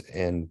was.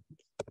 And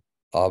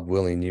ob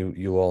willing,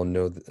 you all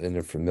know and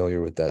are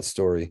familiar with that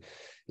story.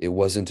 It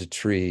wasn't a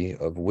tree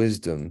of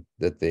wisdom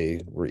that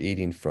they were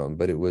eating from,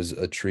 but it was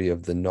a tree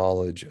of the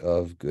knowledge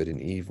of good and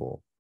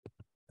evil.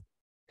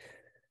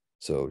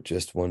 So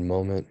just one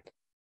moment.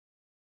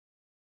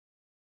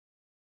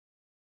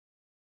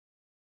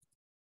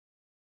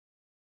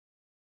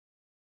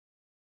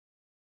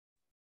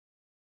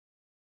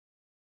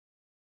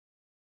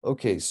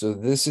 Okay, so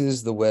this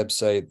is the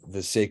website,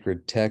 the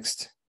sacred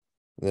text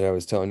that I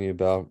was telling you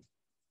about.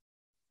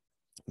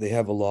 They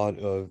have a lot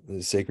of the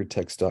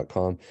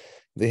sacredtext.com.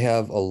 They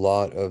have a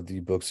lot of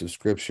the books of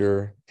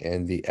scripture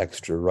and the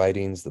extra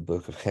writings, the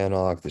book of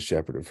Enoch, the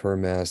Shepherd of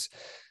Hermas.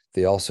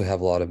 They also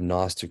have a lot of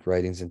Gnostic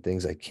writings and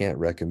things I can't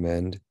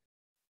recommend,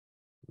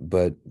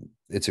 but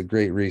it's a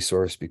great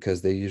resource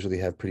because they usually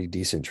have pretty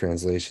decent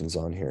translations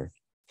on here.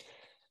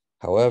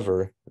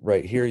 However,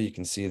 right here you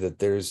can see that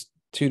there's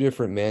two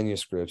different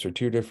manuscripts or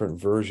two different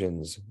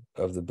versions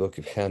of the book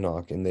of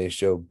Enoch, and they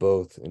show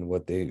both and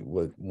what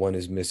one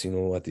is missing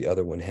and what the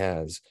other one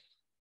has.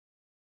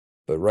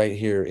 But right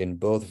here in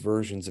both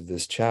versions of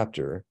this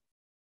chapter,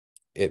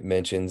 it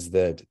mentions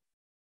that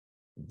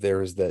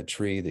there is that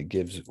tree that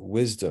gives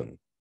wisdom,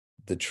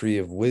 the tree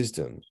of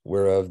wisdom,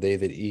 whereof they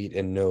that eat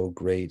and know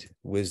great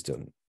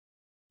wisdom,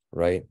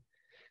 right?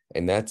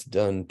 And that's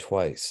done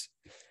twice.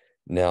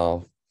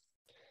 Now,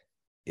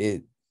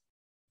 it's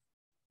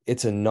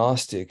a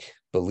Gnostic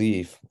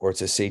belief, or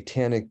it's a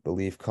satanic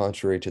belief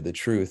contrary to the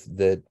truth,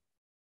 that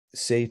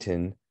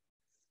Satan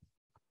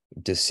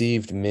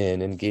deceived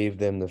men and gave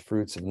them the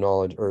fruits of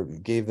knowledge, or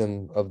gave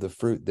them of the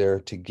fruit there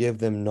to give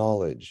them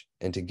knowledge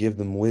and to give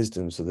them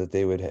wisdom so that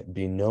they would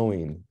be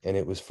knowing. And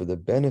it was for the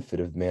benefit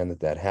of man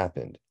that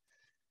happened.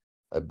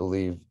 I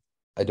believe,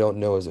 I don't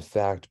know as a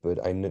fact,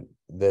 but I know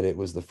that it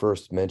was the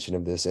first mention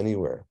of this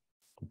anywhere.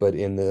 But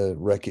in the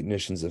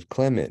recognitions of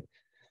Clement,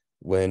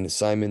 when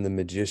Simon the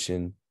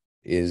magician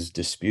is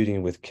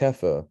disputing with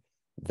Kepha,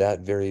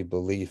 that very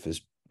belief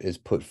is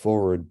put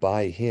forward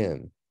by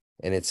him,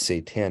 and it's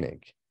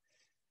satanic.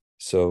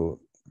 So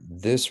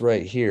this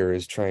right here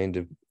is trying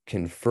to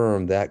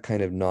confirm that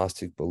kind of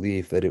Gnostic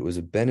belief, that it was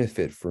a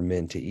benefit for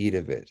men to eat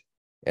of it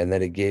and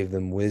that it gave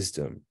them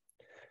wisdom,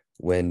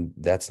 when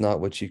that's not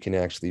what you can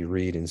actually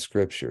read in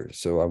scripture.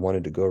 So I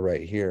wanted to go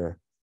right here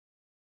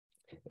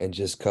and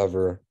just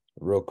cover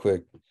real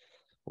quick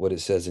what it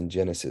says in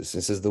Genesis.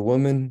 It says, the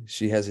woman,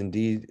 she has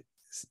indeed,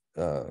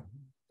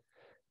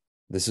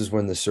 this is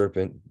when the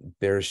serpent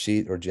bears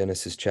sheet, or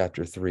Genesis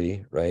chapter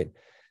 3, right?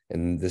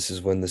 And this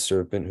is when the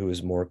serpent, who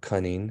is more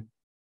cunning,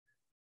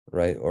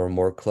 right, or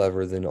more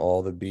clever than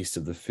all the beasts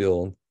of the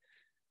field,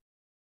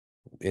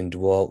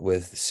 indwelt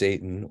with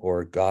Satan,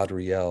 or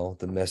Godriel,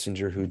 the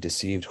messenger who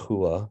deceived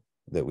Hua,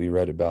 that we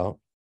read about.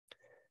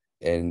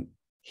 And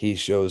he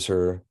shows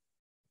her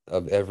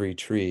of every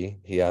tree.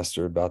 He asked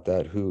her about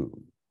that.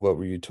 What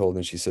were you told?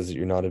 And she says that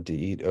you're not to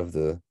eat of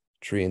the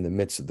tree in the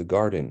midst of the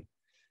garden.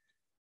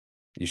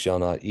 You shall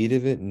not eat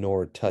of it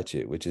nor touch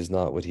it, which is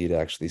not what he'd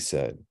actually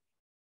said.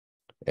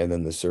 And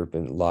then the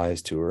serpent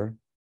lies to her,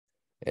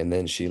 and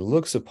then she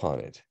looks upon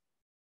it,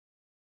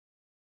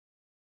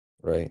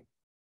 right?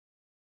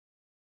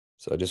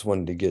 So I just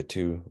wanted to get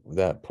to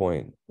that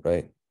point,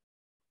 right?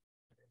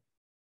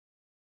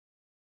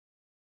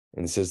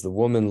 And it says, the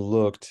woman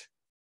looked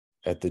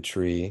at the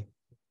tree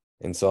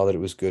and saw that it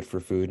was good for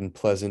food and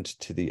pleasant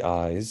to the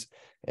eyes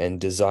and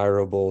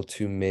desirable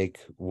to make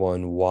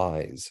one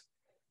wise.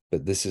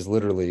 But this is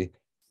literally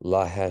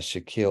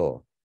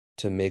lahashakil,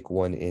 to make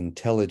one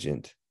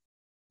intelligent.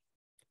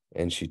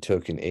 And she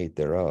took and ate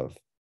thereof.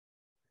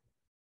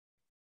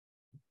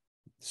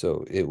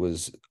 So it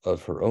was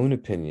of her own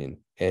opinion.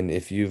 And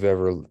if you've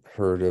ever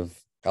heard of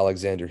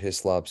Alexander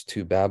Hislop's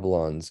Two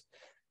Babylons,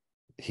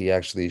 he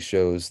actually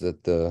shows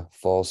that the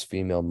false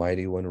female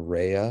mighty one,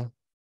 Rhea,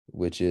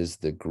 which is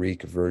the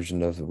Greek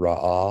version of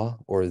Ra'ah,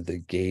 or the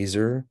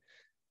gazer,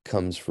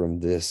 comes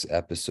from this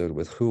episode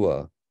with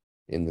Hua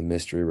in the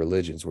mystery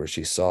religions, where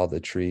she saw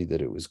the tree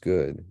that it was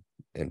good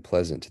and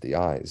pleasant to the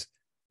eyes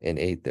and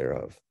ate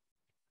thereof.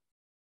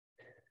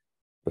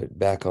 But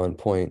back on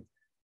point,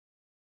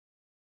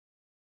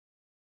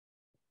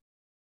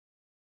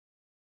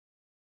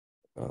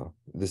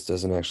 this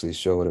doesn't actually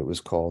show what it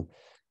was called.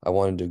 I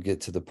wanted to get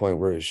to the point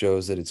where it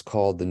shows that it's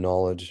called the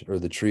knowledge, or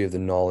the tree of the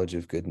knowledge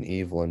of good and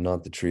evil, and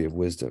not the tree of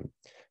wisdom.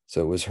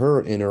 So it was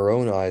her, in her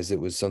own eyes, it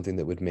was something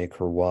that would make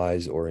her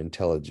wise or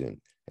intelligent.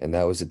 And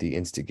that was at the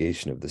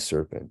instigation of the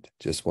serpent.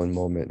 Just one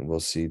moment and we'll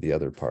see the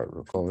other part.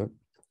 Real quick.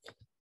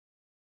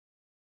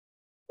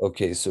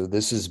 Okay, so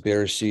this is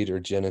Bereshit, or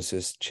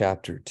Genesis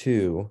chapter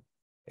 2,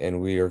 and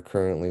we are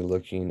currently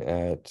looking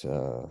at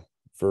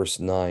verse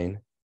 9,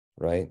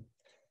 right?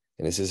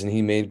 And it says, and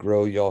he made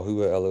grow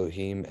Yahuwah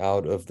Elohim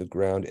out of the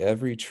ground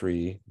every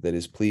tree that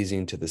is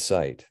pleasing to the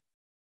sight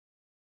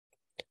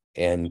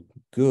and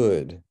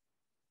good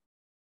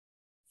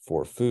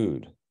for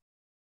food,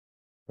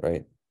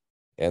 right?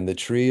 And the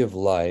tree of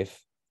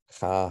life,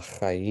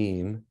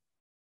 ha-chaim,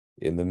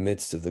 in the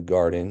midst of the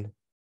garden,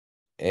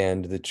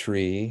 and the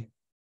tree,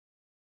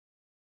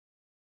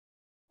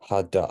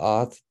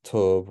 hada'at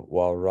tov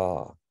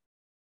wa-ra,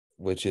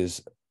 which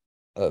is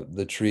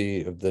the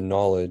tree of the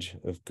knowledge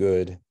of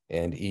good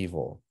and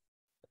evil.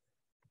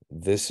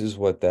 This is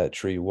what that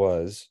tree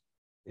was.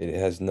 It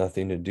has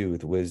nothing to do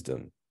with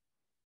wisdom.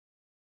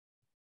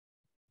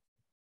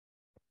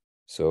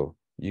 So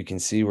you can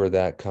see where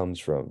that comes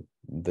from.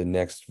 The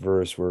next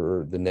verse,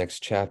 or the next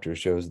chapter,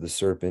 shows the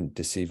serpent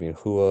deceiving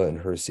Hua and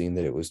her seeing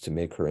that it was to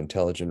make her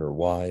intelligent or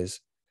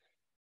wise.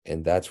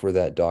 And that's where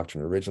that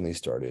doctrine originally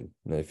started.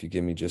 Now, if you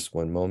give me just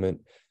one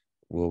moment,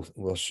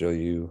 we'll show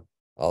you.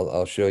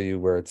 I'll show you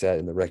where it's at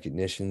in the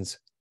recognitions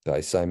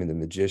by Simon the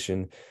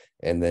magician,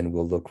 and then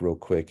we'll look real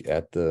quick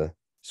at the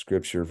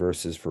scripture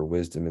verses for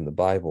wisdom in the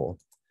Bible,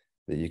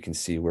 that you can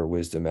see where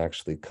wisdom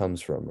actually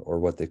comes from, or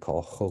what they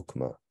call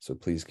chokmah. So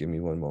please give me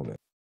one moment.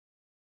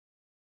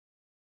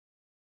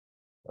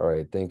 All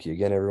right, thank you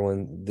again,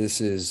 everyone. This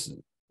is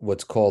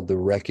what's called the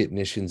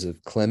Recognitions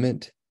of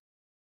Clement,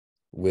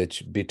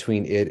 which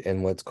between it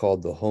and what's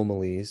called the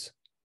homilies,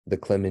 the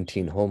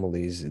Clementine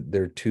homilies,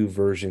 they're two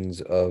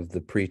versions of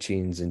the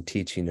preachings and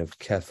teaching of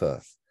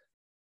Kepha.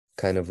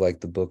 Kind of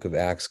like the book of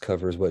Acts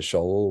covers what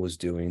Shaul was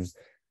doing,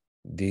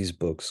 these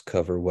books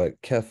cover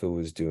what Kepha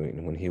was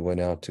doing when he went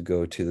out to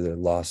go to the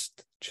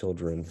lost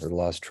children or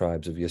lost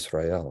tribes of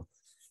Israel.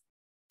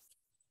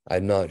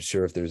 I'm not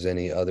sure if there's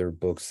any other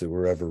books that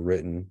were ever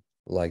written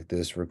like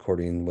this,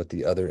 recording what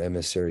the other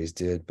emissaries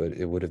did, but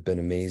it would have been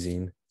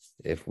amazing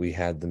if we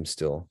had them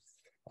still.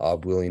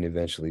 God willing,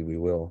 eventually we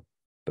will.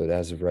 But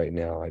as of right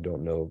now, I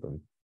don't know of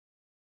them.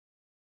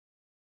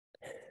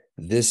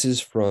 This is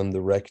from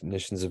the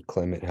Recognitions of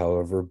Clement,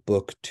 however,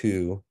 book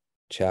 2,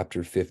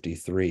 chapter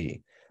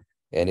 53.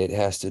 And it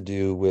has to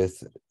do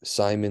with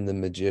Simon the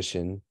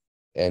magician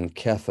and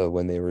Kepha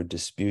when they were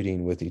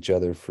disputing with each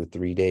other for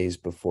 3 days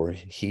before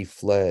he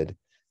fled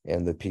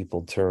and the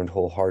people turned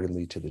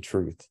wholeheartedly to the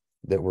truth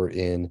that were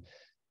in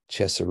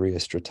Caesarea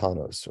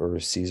Stratanos, or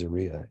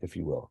Caesarea, if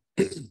you will.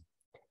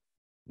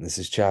 This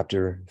is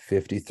chapter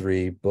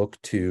 53, book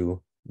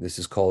 2. This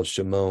is called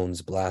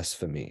Shimon's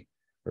blasphemy,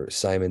 or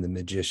Simon the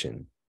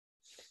magician.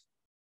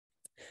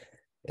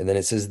 And then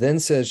it says, then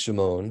says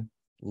Shimon,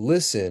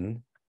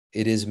 listen,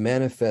 it is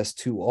manifest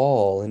to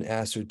all and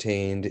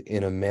ascertained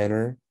in a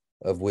manner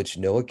of which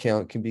no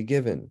account can be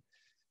given.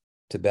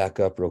 To back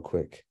up real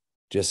quick,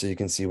 just so you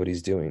can see what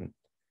he's doing.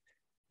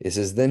 It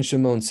says, then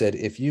Shimon said,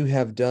 if you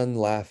have done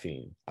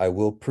laughing, I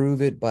will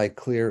prove it by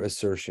clear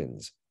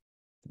assertions.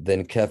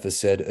 Then Kepha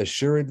said,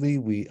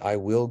 assuredly I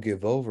will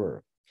give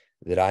over,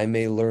 that I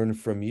may learn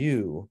from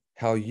you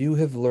how you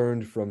have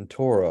learned from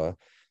Torah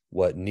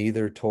what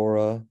neither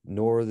Torah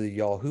nor the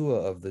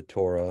Yahuwah of the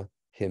Torah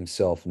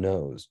himself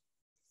knows.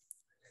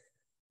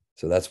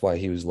 So that's why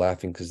he was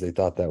laughing, because they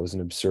thought that was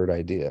an absurd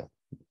idea.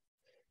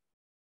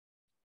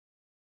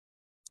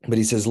 But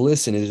he says,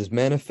 listen, it is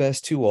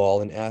manifest to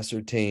all and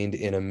ascertained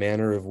in a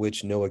manner of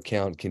which no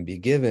account can be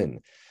given,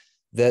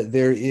 that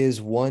there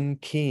is one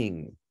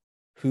king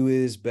who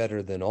is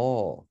better than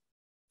all,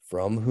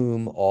 from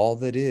whom all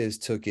that is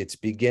took its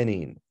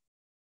beginning,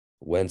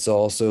 whence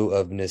also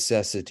of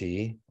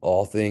necessity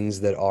all things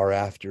that are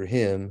after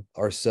him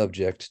are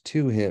subject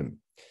to him,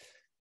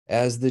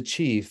 as the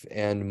chief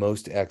and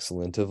most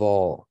excellent of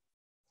all.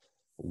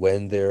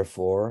 When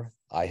therefore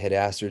I had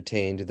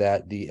ascertained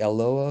that the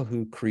Eloah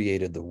who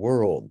created the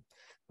world,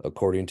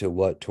 according to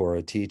what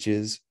Torah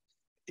teaches,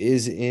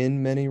 is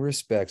in many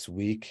respects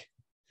weak,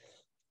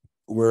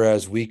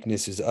 whereas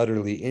weakness is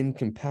utterly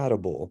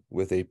incompatible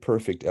with a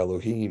perfect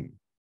Elohim.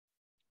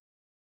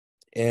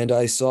 And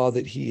I saw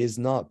that he is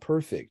not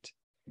perfect.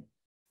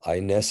 I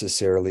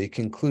necessarily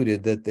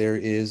concluded that there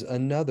is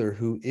another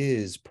who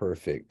is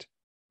perfect.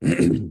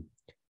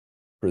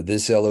 For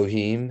this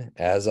Elohim,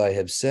 as I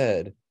have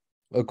said,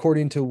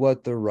 according to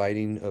what the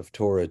writing of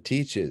Torah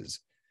teaches,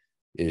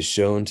 is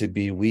shown to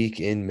be weak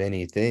in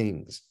many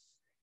things.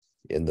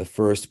 In the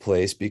first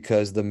place,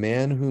 because the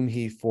man whom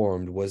he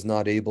formed was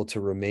not able to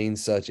remain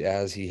such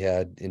as he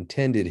had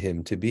intended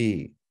him to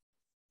be.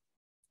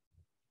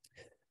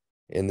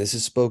 And this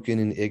is spoken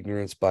in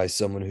ignorance by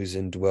someone who's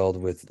indwelled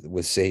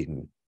with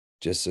Satan,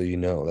 just so you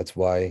know. That's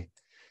why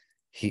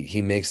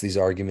he makes these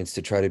arguments,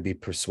 to try to be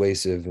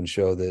persuasive and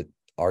show that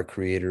our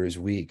Creator is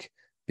weak,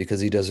 because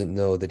he doesn't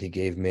know that he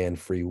gave man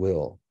free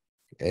will.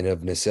 And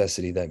of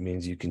necessity, that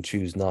means you can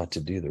choose not to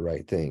do the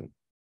right thing,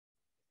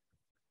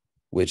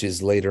 which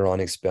is later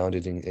on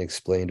expounded and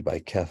explained by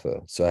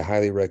Kepha. So I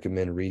highly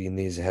recommend reading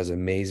these. It has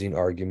amazing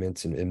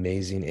arguments and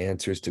amazing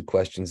answers to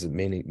questions that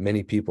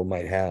many people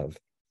might have.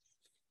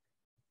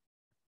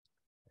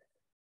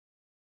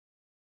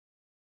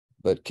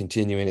 But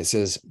continuing, it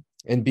says,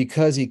 and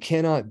because he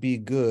cannot be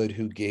good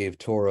who gave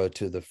Torah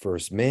to the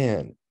first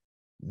man,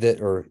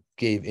 or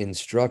gave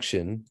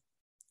instruction,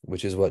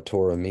 which is what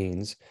Torah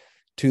means,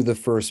 to the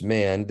first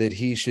man, that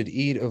he should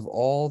eat of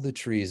all the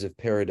trees of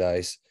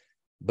paradise,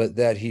 but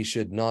that he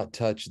should not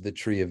touch the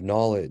tree of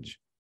knowledge.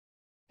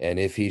 And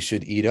if he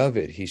should eat of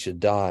it, he should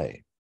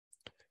die.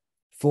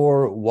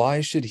 For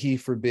why should he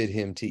forbid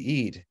him to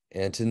eat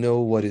and to know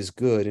what is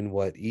good and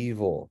what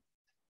evil?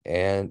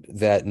 And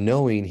that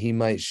knowing he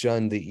might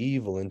shun the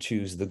evil and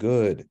choose the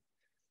good.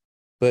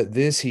 But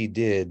this he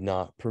did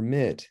not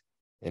permit.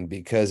 And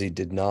because he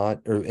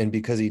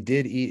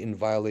did eat in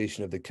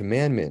violation of the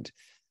commandment,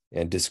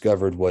 and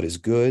discovered what is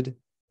good,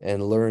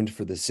 and learned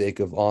for the sake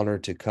of honor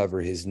to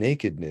cover his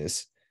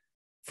nakedness,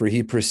 for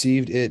he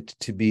perceived it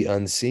to be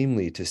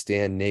unseemly to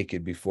stand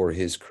naked before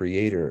his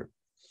Creator,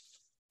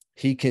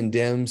 he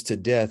condemns to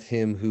death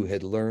him who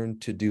had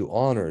learned to do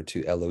honor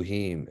to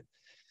Elohim,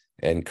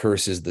 and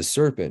curses the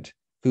serpent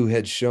who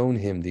had shown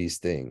him these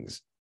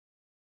things.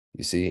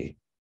 You see,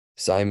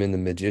 Simon the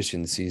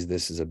magician sees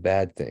this as a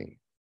bad thing.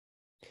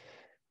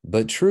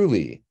 But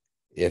truly,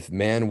 if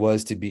man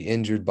was to be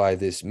injured by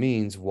this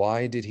means,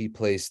 why did he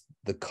place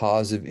the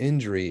cause of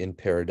injury in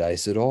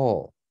paradise at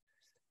all?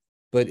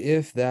 But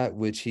if that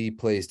which he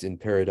placed in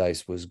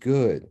paradise was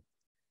good,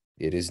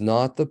 It is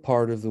not the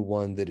part of the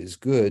one that is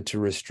good to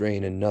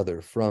restrain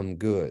another from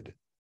good.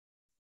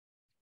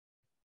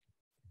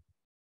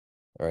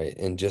 All right.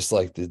 And just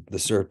like the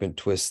serpent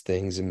twists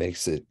things and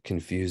makes it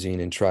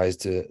confusing and tries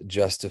to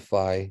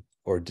justify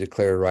or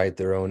declare right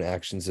their own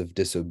actions of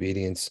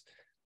disobedience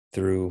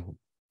through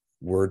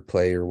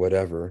wordplay or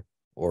whatever,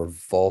 or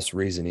false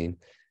reasoning,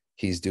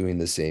 he's doing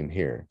the same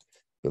here.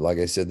 But like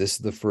I said, this is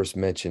the first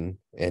mention,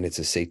 and it's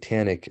a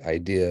satanic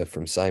idea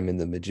from Simon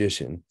the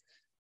magician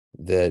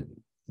that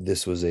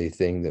this was a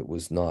thing that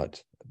was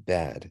not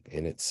bad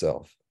in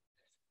itself.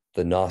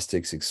 The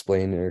Gnostics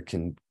explain or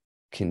can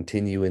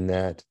continue in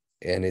that,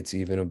 and it's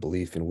even a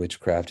belief in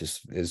witchcraft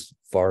is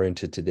far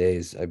into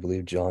today's. I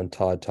believe John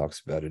Todd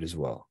talks about it as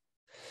well,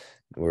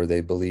 where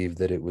they believe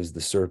that it was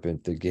the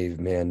serpent that gave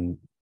man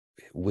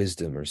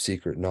wisdom or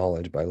secret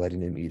knowledge by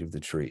letting him eat of the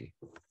tree.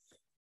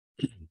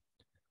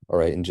 All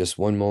right, in just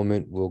one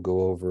moment, we'll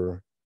go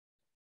over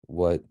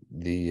what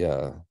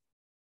the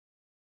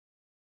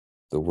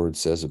word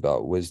says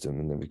about wisdom,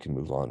 and then we can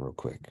move on real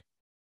quick.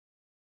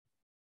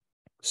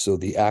 So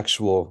the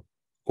actual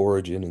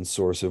origin and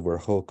source of where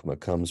Chokmah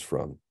comes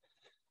from,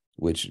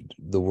 which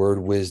the word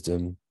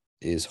wisdom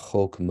is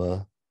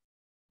Chokmah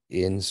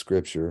in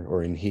scripture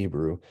or in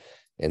Hebrew,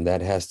 and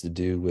that has to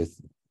do with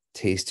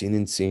tasting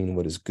and seeing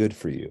what is good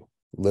for you.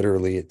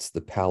 Literally, it's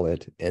the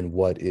palate and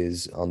what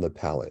is on the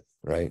palate,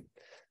 right?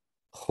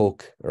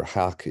 Chok or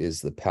hak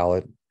is the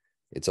palate.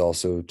 It's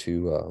also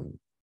to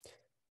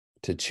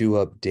chew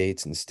up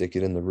dates and stick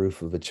it in the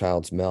roof of a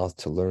child's mouth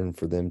to learn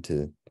for them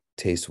to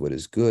taste what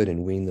is good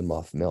and wean them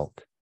off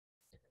milk.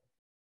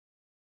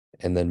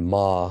 And then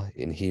ma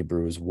in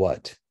Hebrew is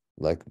what?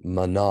 Like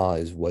manna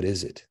is what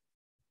is it?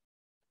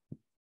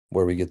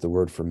 Where we get the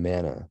word for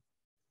manna.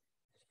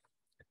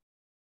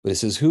 But it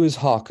says, who is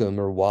Hakim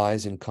or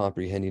wise and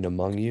comprehending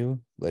among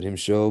you? Let him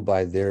show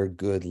by their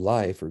good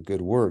life or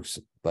good works,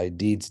 by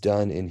deeds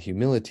done in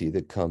humility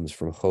that comes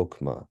from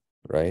Chokmah,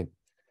 right?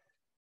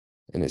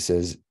 And it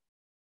says,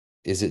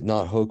 is it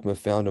not Chokmah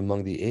found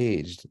among the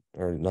aged?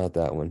 Or not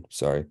that one,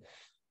 sorry.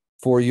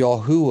 For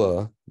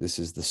Yahuwah, this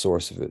is the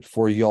source of it.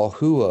 For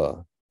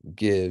Yahuwah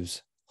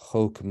gives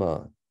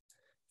Chokmah.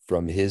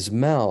 From his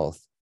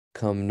mouth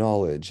come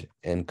knowledge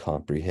and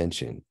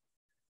comprehension.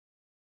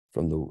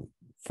 From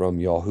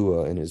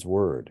Yahuwah and his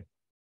word,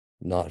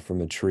 not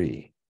from a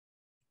tree.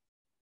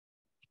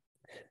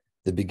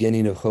 The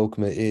beginning of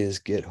Chokmah is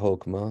get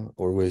Chokmah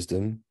or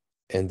wisdom,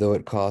 and though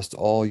it cost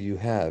all you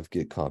have,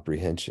 get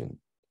comprehension.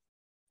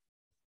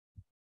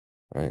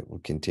 All right, we'll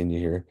continue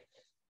here.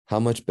 How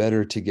much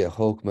better to get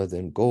Chokmah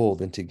than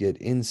gold, and to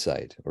get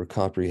insight or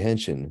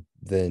comprehension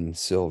than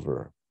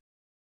silver?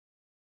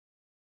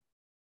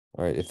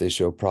 All right, if they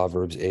show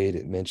Proverbs 8,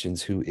 it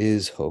mentions who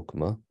is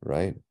Chokmah,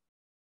 right?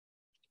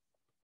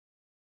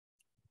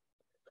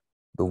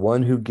 The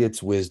one who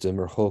gets wisdom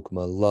or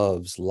Chokmah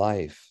loves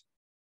life.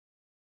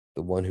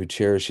 The one who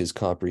cherishes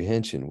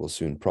comprehension will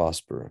soon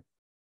prosper,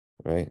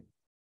 right?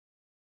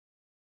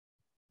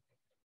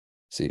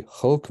 See,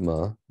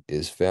 Chokmah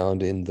is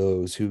found in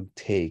those who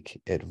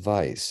take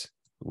advice,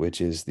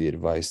 which is the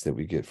advice that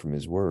we get from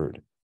his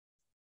word.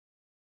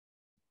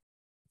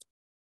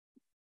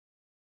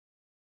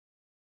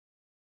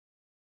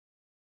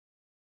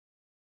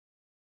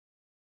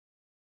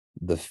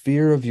 The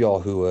fear of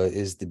Yahuwah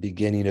is the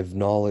beginning of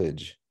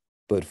knowledge,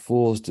 but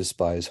fools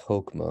despise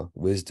Chokmah,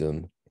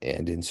 wisdom,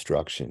 and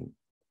instruction.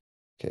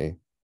 Okay.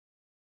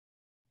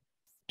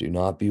 Do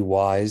not be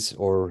wise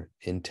or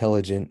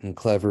intelligent and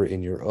clever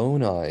in your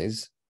own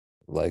eyes,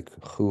 like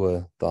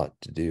Hua thought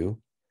to do,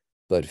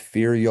 but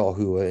fear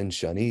Yahuwah and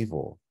shun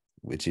evil,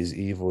 which is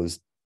evil is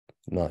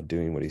not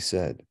doing what he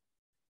said,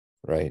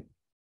 right?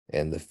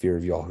 And the fear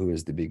of Yahuwah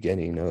is the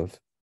beginning of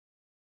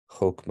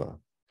Chokmah.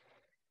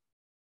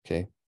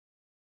 Okay.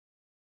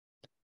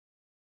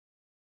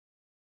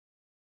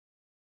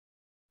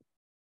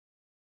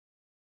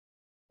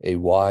 A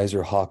wise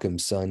or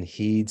Hakim's son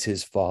heeds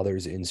his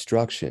father's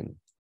instruction,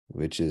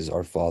 which is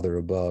our Father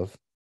above.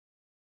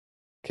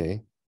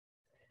 Okay.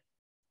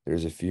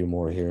 There's a few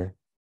more here.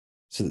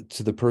 So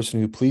to the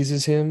person who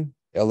pleases him,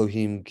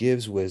 Elohim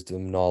gives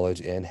wisdom,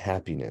 knowledge, and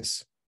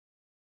happiness.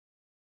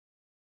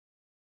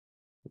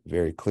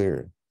 Very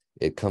clear.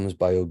 It comes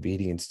by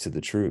obedience to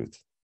the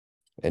truth.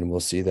 And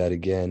we'll see that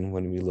again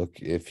when we look,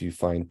 if you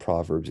find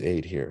Proverbs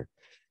 8 here.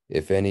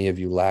 If any of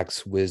you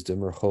lacks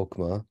wisdom or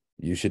Chokmah,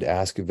 you should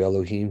ask of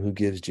Elohim, who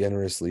gives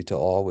generously to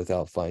all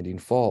without finding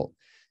fault,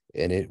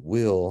 and it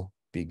will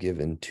be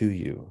given to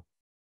you.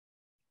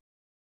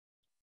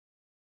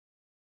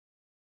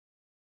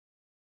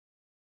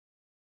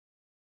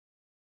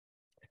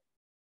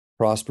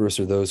 Prosperous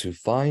are those who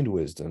find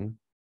wisdom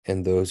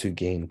and those who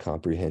gain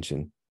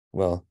comprehension.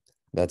 Well,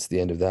 that's the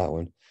end of that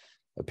one.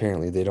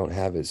 Apparently they don't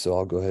have it, so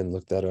I'll go ahead and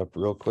look that up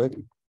real quick.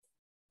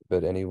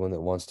 But anyone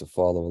that wants to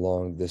follow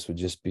along, this would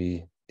just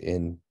be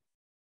in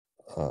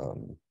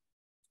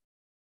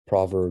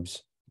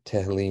Proverbs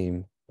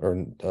Tehillim, or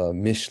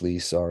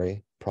Mishli,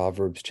 sorry,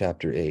 Proverbs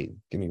chapter 8.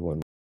 Give me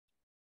one.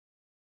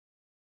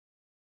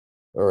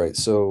 All right,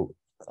 so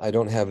I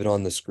don't have it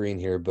on the screen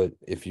here, but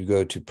if you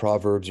go to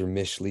Proverbs or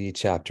Mishli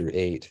chapter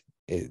 8,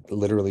 it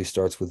literally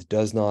starts with,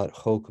 does not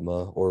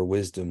Chokmah or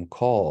wisdom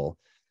call,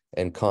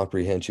 and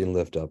comprehension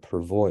lift up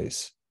her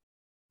voice,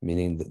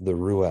 meaning the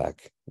Ruach,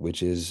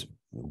 which is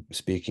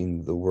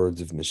speaking the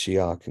words of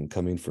Mashiach and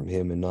coming from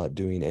him and not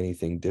doing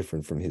anything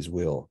different from his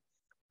will,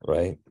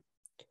 right?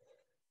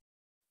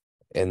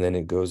 And then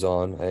it goes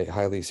on. I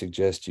highly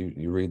suggest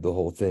you read the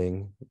whole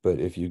thing, but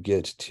if you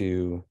get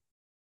to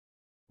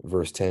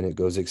verse 10, it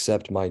goes,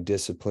 accept my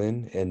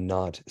discipline and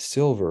not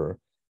silver,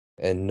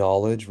 and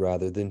knowledge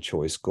rather than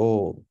choice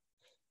gold.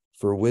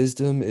 For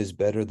wisdom is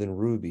better than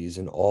rubies,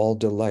 and all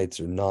delights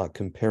are not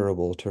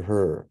comparable to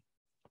her.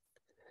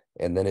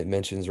 And then it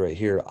mentions right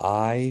here,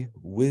 I,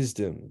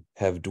 wisdom,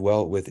 have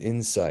dwelt with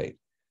insight,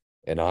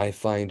 and I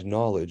find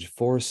knowledge,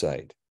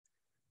 foresight.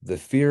 The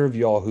fear of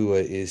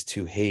Yahuwah is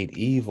to hate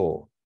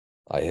evil.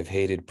 I have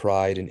hated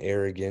pride and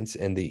arrogance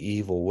and the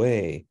evil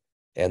way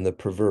and the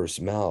perverse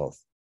mouth.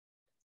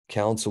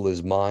 Counsel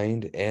is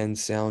mind and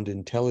sound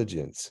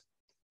intelligence.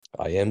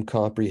 I am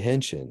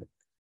comprehension.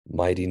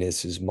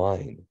 Mightiness is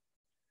mine.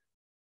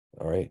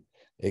 All right.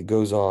 It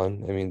goes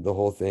on. I mean, the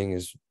whole thing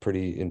is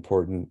pretty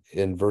important.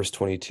 In verse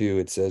 22,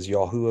 it says,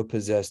 Yahuwah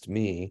possessed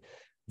me,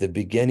 the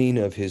beginning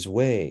of his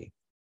way,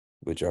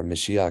 which our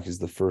Mashiach is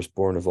the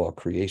firstborn of all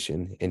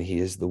creation, and he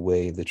is the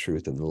way, the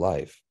truth, and the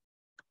life.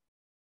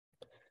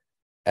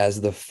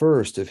 As the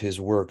first of his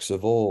works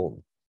of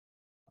old,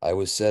 I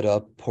was set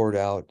up, poured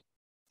out,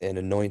 and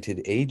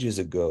anointed ages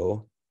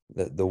ago.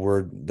 That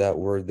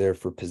word there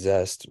for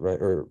possessed, right,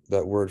 or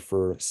that word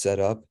for set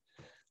up,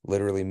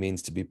 literally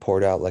means to be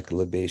poured out like a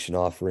libation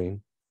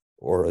offering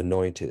or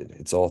anointed.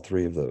 It's all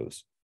three of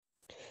those.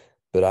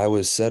 But I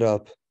was set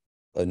up,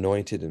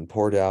 anointed, and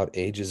poured out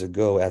ages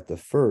ago at the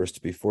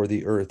first, before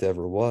the earth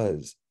ever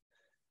was.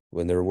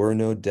 When there were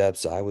no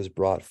depths, I was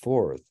brought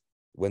forth.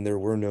 When there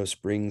were no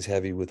springs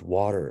heavy with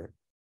water.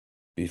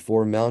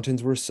 Before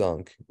mountains were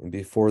sunk, and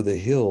before the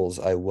hills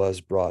I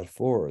was brought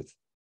forth.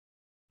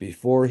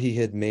 Before he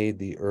had made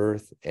the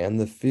earth and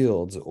the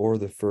fields, or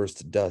the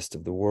first dust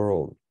of the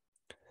world.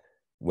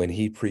 When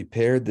he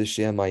prepared the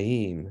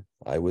Shamayim,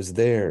 I was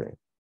there.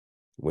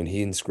 When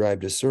he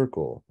inscribed a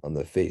circle on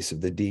the face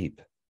of the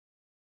deep.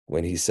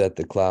 When he set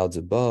the clouds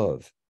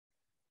above.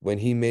 When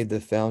he made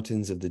the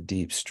fountains of the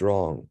deep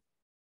strong.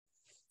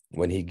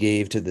 When he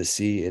gave to the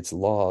sea its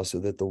law, so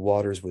that the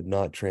waters would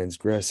not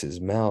transgress his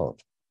mouth.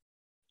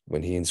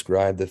 When he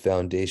inscribed the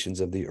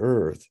foundations of the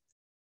earth,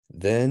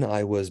 then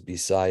I was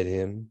beside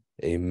him,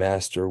 a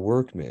master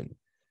workman,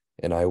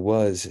 and I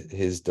was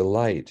his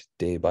delight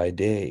day by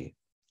day,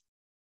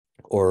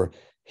 or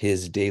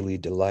his daily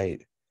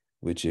delight,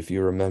 which, if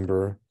you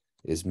remember,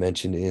 is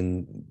mentioned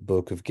in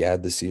book of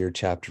Gad the Seer,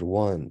 chapter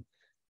 1,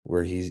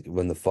 where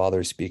when the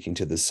Father is speaking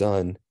to the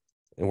Son,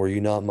 and were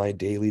you not my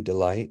daily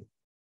delight,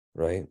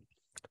 right?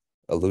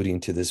 Alluding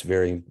to this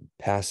very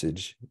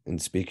passage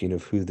and speaking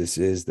of who this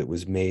is that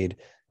was made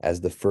as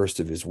the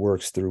first of his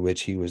works, through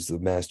which he was the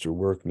master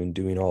workman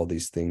doing all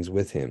these things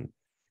with him,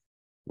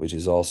 which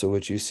is also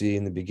what you see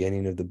in the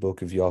beginning of the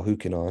book of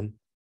Yahukanon,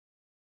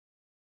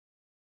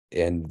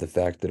 and the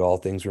fact that all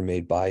things were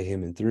made by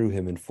him and through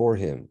him and for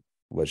him,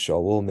 what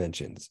Shaul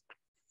mentions.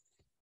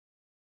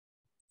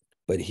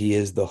 But he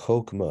is the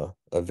Chokmah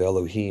of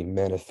Elohim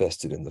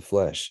manifested in the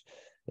flesh,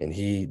 and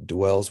he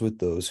dwells with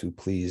those who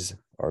please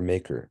our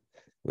Maker,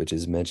 which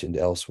is mentioned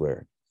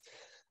elsewhere.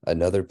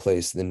 Another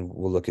place, then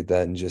we'll look at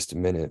that in just a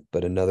minute,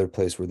 but another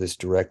place where this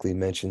directly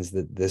mentions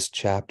that this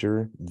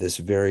chapter, this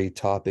very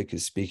topic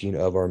is speaking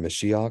of our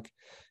Mashiach,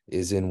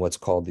 is in what's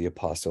called the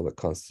Apostolic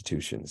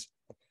Constitutions.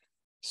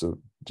 So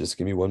just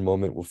give me one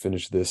moment, we'll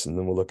finish this, and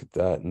then we'll look at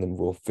that, and then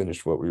we'll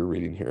finish what we were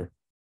reading here.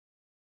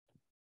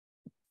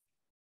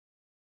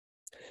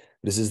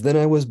 This is, then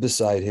I was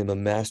beside him, a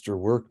master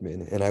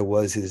workman, and I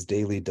was his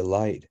daily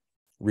delight,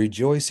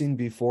 rejoicing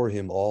before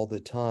him all the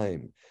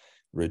time,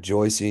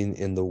 rejoicing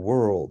in the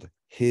world,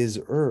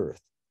 his earth,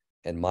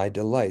 and my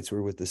delights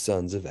were with the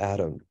sons of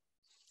Adam.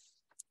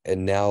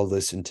 And now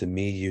listen to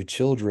me, you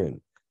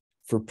children,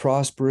 for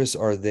prosperous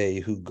are they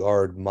who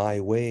guard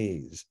my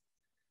ways.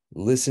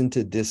 Listen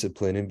to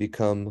discipline and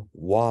become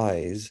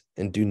wise,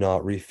 and do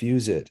not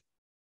refuse it.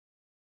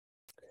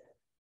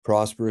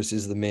 Prosperous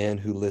is the man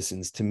who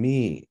listens to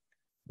me,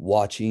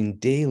 watching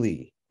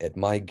daily at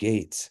my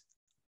gates,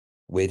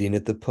 waiting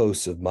at the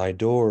posts of my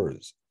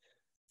doors.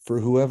 For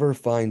whoever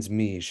finds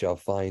me shall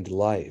find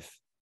life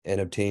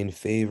and obtain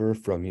favor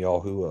from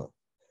Yahuwah.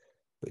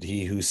 But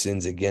he who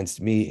sins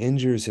against me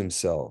injures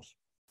himself.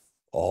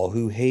 All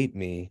who hate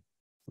me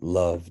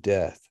love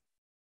death.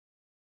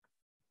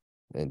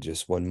 And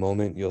just one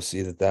moment, you'll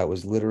see that that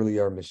was literally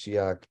our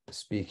Mashiach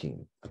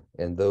speaking.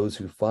 And those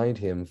who find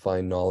him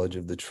find knowledge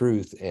of the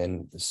truth,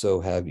 and so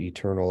have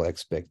eternal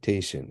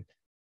expectation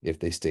if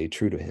they stay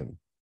true to him.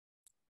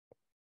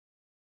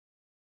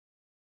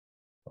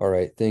 All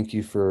right, thank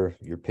you for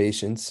your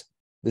patience.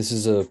 This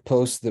is a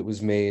post that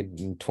was made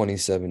in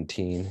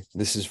 2017.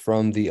 This is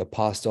from the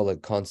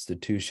Apostolic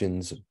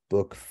Constitutions,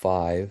 Book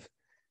 5,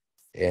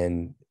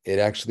 and it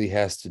actually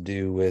has to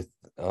do with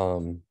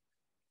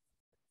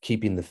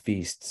keeping the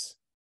feasts.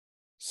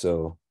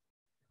 So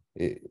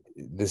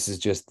this is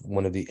just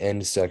one of the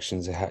end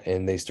sections,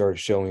 and they start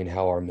showing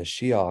how our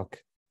Mashiach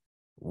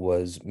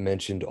was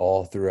mentioned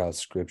all throughout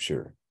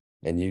Scripture.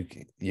 And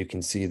you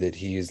can see that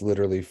he is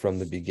literally from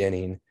the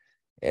beginning,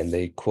 and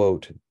they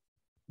quote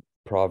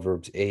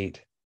Proverbs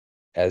 8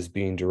 as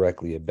being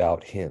directly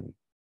about him.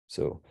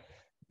 So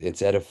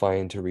it's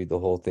edifying to read the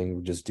whole thing.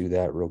 We'll just do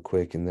that real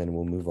quick, and then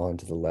we'll move on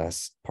to the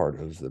last part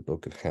of the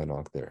book of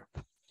Chanok there.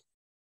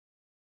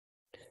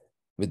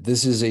 But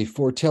this is a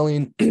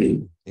foretelling,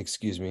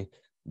 excuse me,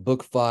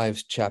 book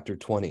 5, chapter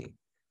 20,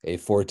 a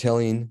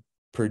foretelling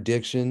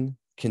prediction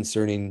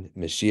concerning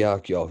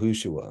Mashiach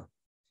Yahushua.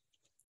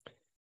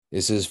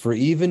 It says, for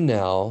even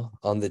now,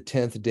 on the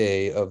 10th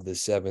day of the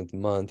 7th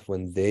month,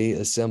 when they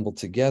assemble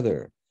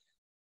together,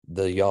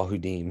 the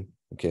Yahudim,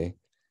 okay,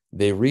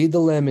 they read the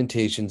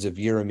lamentations of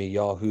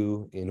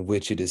Yirmiyahu, in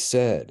which it is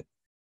said,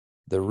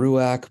 the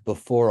Ruach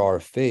before our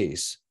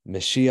face,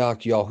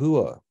 Mashiach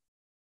Yahuwah,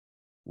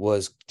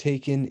 was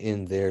taken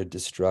in their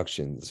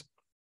destructions.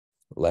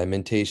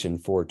 Lamentation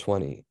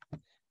 4:20.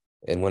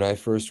 And when I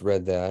first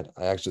read that,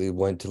 I actually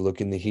went to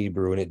look in the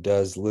Hebrew, and it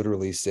does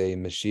literally say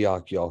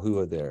Mashiach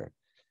Yahuwah there.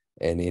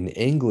 And in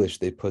English,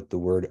 they put the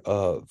word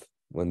of,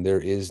 when there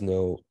is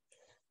no,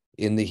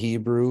 in the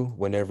Hebrew,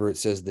 whenever it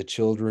says the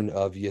children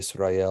of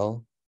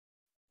Yisrael,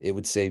 it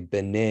would say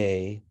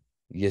B'nai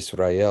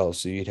Yisrael.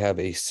 So you'd have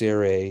a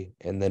Sere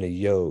and then a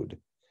Yod.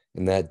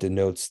 And that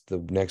denotes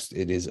the next,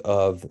 it is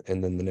of,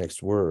 and then the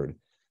next word.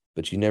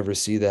 But you never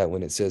see that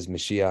when it says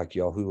Mashiach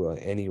Yahuwah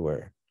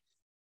anywhere.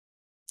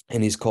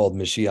 And he's called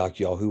Mashiach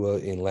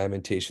Yahuwah in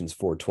Lamentations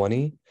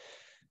 4:20.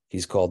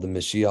 He's called the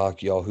Mashiach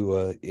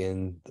Yahuwah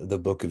in the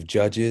book of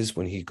Judges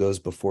when he goes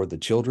before the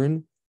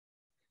children.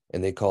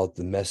 And they call it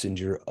the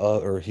messenger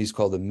of, or he's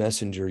called the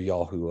messenger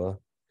Yahuwah,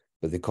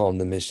 but they call him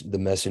the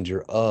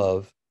messenger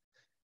of.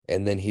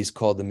 And then he's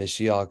called the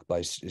Mashiach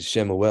by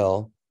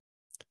Shemuel.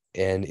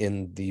 And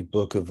in the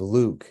book of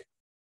Luke,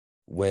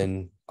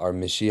 when our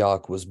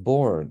Mashiach was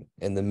born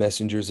and the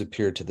messengers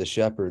appeared to the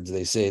shepherds,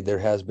 they say, there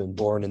has been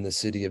born in the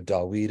city of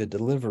David a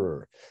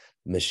deliverer,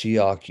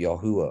 Mashiach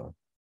Yahuwah.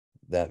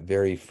 That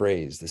very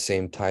phrase, the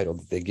same title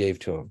that they gave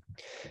to him.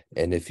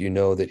 And if you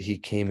know that he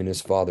came in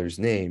his father's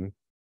name,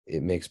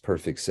 it makes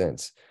perfect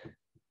sense.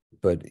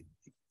 But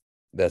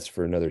that's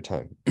for another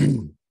time.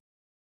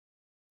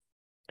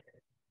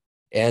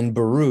 And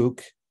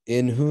Baruch,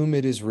 in whom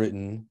it is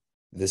written,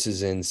 this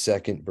is in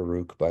 2nd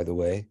Baruch, by the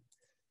way,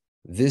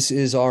 this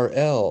is our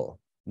El,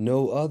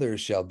 no other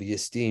shall be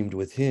esteemed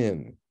with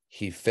him.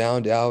 He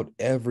found out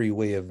every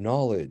way of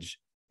knowledge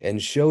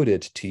and showed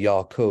it to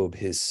Yaakov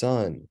his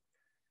son,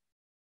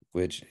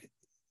 which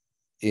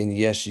in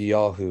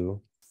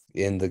Yeshayahu,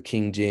 in the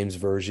King James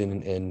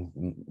Version and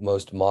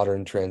most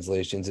modern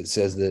translations, it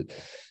says that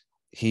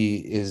he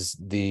is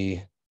the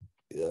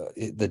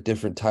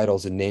different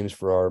titles and names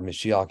for our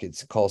Mashiach.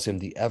 It calls him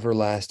the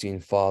everlasting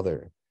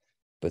Father,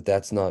 but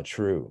that's not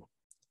true.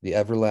 The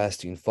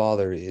everlasting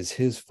Father is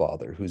his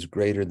Father, who's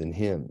greater than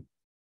him.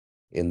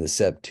 In the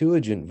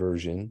Septuagint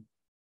version,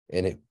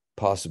 and it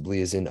possibly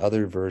is in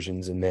other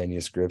versions and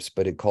manuscripts,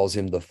 but it calls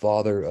him the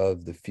Father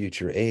of the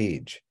future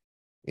age,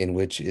 in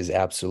which is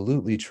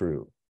absolutely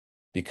true,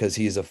 because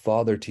he is a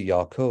father to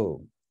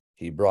Yaakov.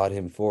 He brought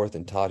him forth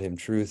and taught him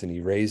truth, and he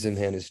raised him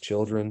and his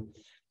children.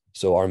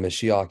 So our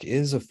Mashiach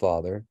is a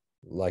father,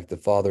 like the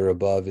Father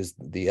above is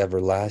the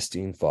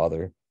everlasting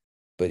Father,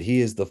 but he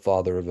is the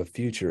Father of a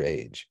future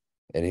age,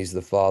 and he's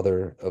the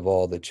Father of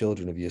all the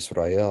children of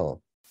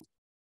Yisrael.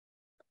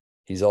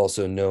 He's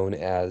also known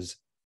as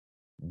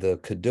the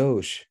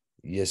Kadosh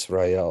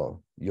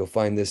Yisrael. You'll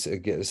find this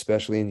again,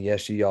 especially in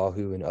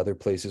Yeshayahu and other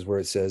places where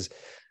it says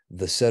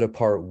the set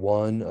apart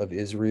one of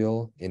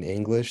Israel in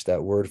English.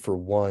 That word for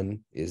one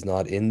is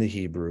not in the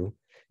Hebrew.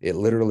 It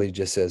literally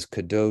just says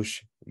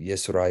Kadosh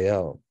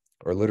Yisrael,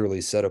 or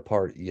literally set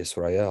apart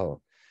Yisrael,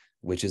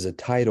 which is a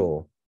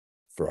title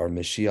for our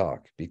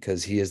Mashiach,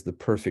 because he is the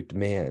perfect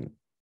man.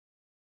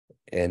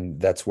 And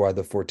that's why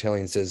the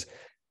foretelling says,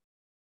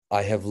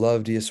 I have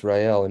loved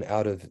Yisrael, and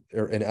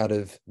out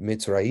of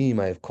Mitzrayim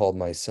I have called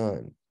my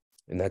son.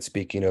 And that's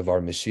speaking of our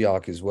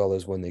Mashiach, as well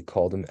as when they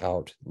called him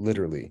out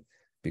literally,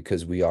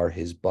 because we are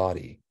his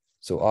body.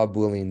 So, Ab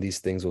willing, these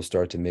things will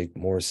start to make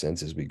more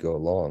sense as we go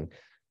along,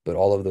 but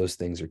all of those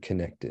things are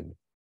connected.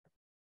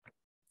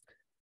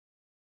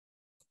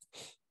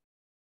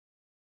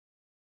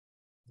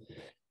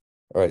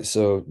 All right,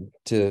 so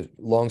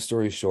long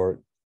story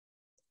short,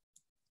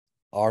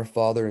 our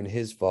Father and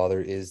his Father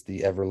is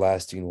the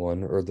everlasting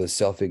one, or the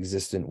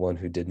self-existent one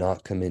who did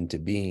not come into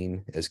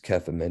being, as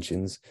Kepha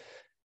mentions.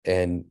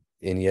 And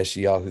in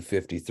Yeshayahu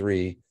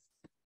 53,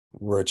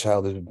 where a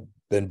child has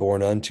been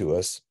born unto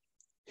us,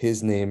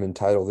 his name and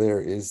title there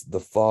is the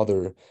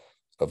Father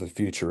of a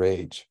future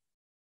age,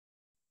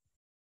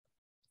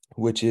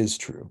 which is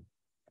true.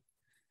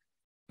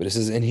 But it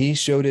says, and he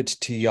showed it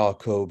to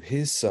Yaakov,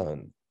 his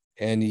son,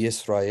 and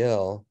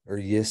Yisrael, or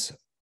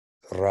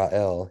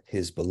Yisrael,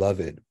 his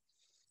beloved.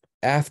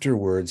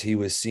 Afterwards, he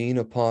was seen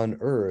upon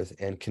earth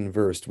and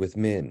conversed with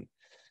men.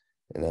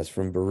 And that's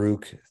from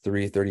Baruch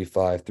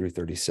 3:35 through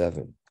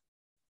 37.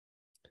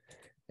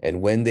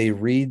 And when they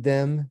read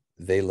them,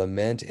 they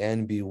lament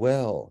and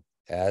bewail,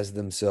 as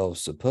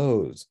themselves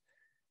suppose,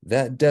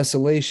 that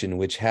desolation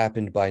which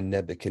happened by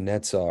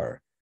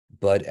Nebuchadnezzar.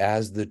 But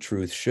as the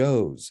truth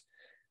shows,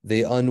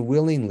 they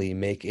unwillingly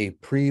make a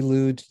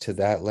prelude to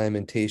that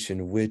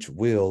lamentation which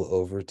will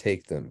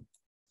overtake them,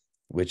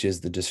 which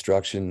is the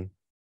destruction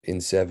in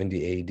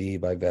 70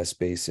 AD by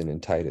Vespasian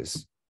and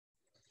Titus.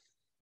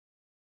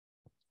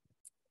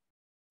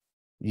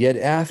 Yet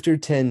after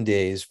 10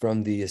 days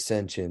from the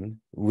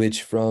ascension,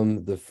 which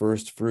from the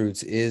first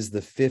fruits is the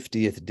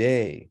 50th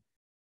day,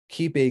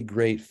 keep a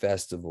great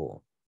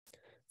festival.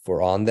 For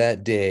on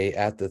that day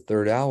at the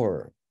third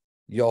hour,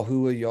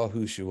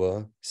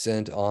 Yahushua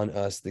sent on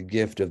us the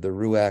gift of the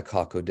Ruach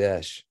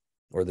HaKodesh,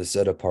 or the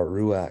set-apart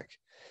Ruach,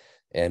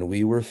 and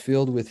we were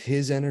filled with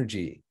his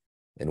energy,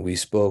 and we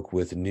spoke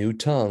with new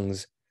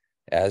tongues,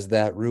 as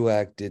that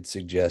Ruach did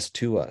suggest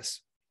to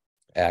us.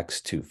 Acts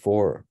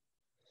 2:4.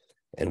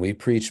 And we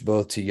preach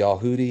both to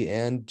Yahudi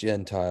and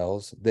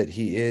Gentiles that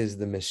he is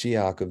the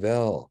Mashiach of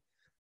El,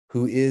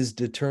 who is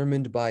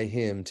determined by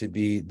him to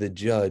be the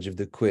judge of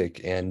the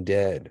quick and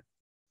dead.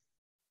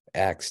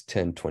 Acts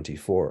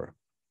 10:24.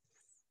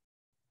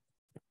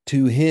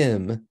 To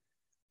him,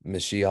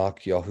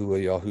 Mashiach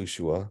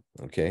Yahushua,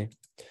 okay,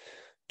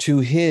 to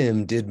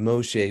him did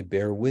Moshe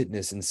bear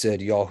witness and said,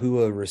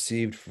 Yahuwah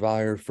received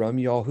fire from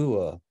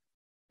Yahuwah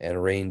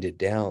and rained it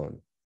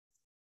down.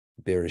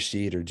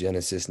 Bereshit, or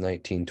Genesis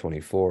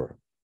 19:24.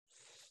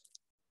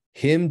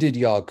 Him did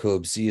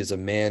Jacob see as a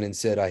man and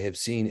said, I have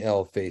seen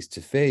El face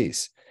to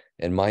face,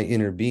 and my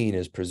inner being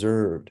is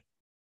preserved.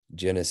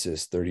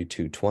 Genesis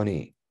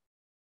 32:20.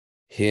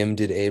 Him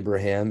did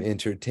Abraham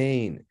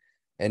entertain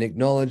and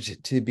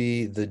acknowledge to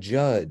be the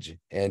judge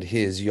and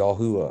his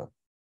Yahuwah.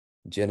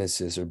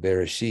 Genesis, or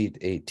Bereshit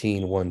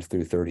 18:1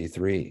 through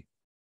 33.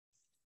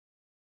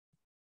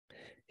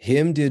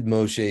 Him did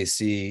Moshe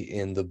see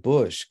in the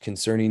bush.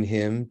 Concerning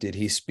him did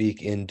he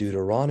speak in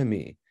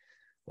Deuteronomy.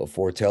 A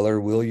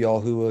foreteller will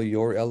Yahuwah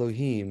your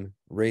Elohim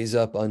raise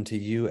up unto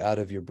you out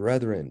of your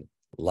brethren,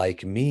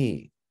 like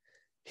me.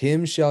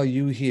 Him shall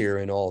you hear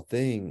in all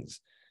things,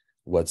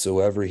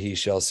 whatsoever he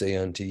shall say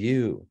unto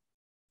you.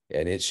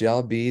 And it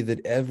shall be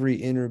that every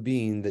inner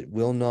being that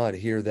will not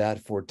hear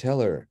that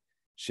foreteller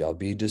shall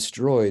be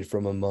destroyed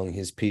from among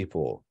his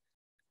people.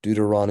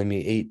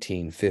 Deuteronomy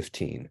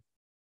 18:15.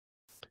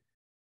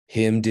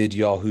 Him did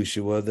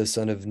Yahushua the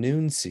son of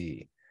Nun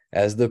see,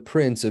 as the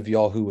prince of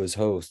Yahuwah's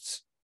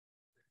hosts,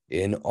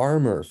 in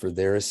armor for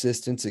their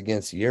assistance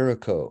against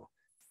Jericho,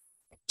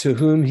 to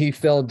whom he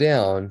fell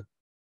down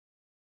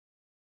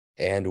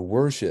and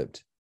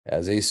worshipped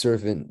as a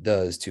servant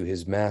does to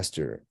his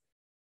master.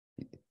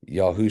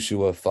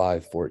 Yahushua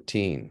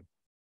 5:14.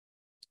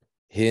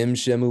 Him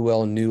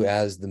Shemuel knew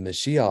as the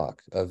Mashiach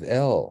of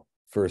El,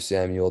 1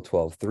 Samuel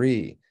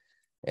 12:3,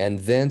 and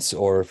thence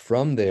or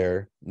from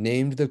there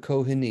named the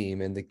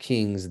Kohanim and the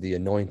kings the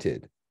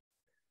anointed.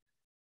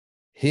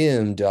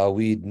 Him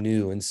Dawid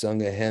knew and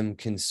sung a hymn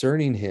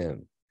concerning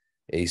him,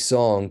 a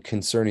song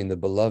concerning the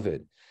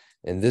beloved.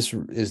 And this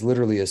is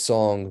literally a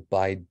song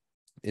by,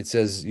 it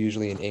says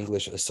usually in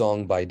English, a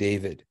song by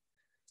David.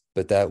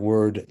 But that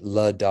word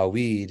la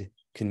Dawid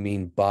can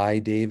mean by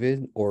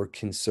David or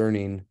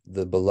concerning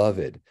the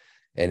beloved.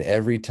 And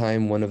every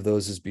time one of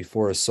those is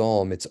before a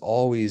psalm, it's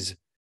always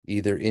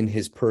either in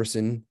his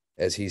person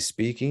as he's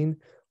speaking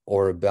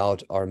or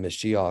about our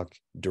Mashiach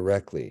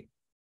directly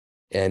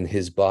and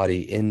his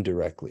body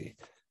indirectly.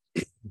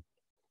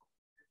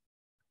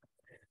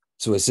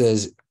 So it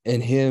says,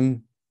 and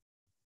him,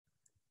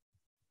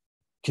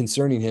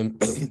 concerning him,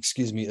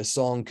 excuse me, a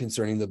song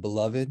concerning the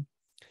beloved.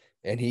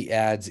 And he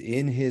adds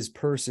in his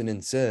person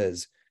and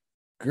says,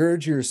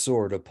 gird your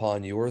sword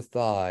upon your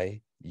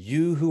thigh,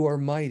 you who are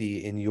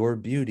mighty in your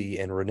beauty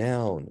and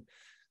renown.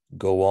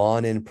 Go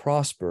on and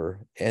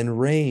prosper and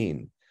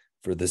reign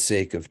for the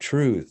sake of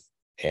truth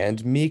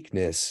and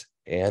meekness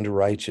and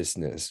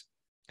righteousness.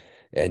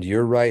 And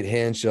your right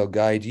hand shall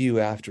guide you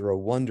after a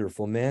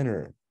wonderful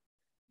manner.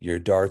 Your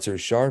darts are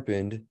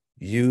sharpened,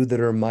 you that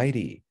are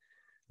mighty.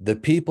 The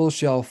people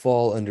shall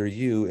fall under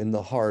you in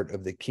the heart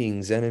of the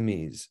king's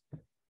enemies.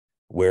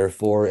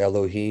 Wherefore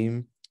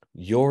Elohim,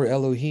 your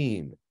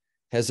Elohim,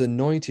 has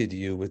anointed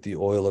you with the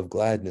oil of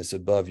gladness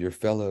above your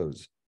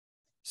fellows.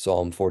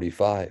 Psalm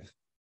 45.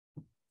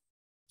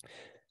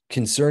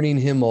 Concerning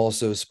him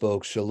also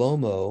spoke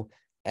Shalom,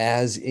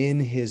 as in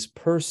his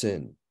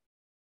person,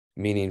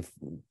 meaning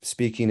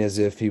speaking as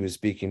if he was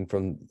speaking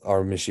from,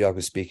 our Mashiach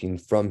was speaking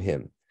from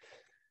him.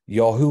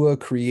 Yahuwah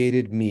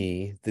created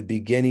me, the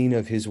beginning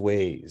of his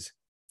ways,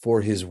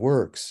 for his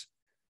works.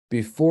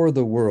 Before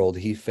the world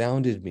he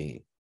founded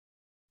me.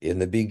 In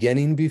the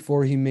beginning,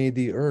 before he made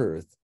the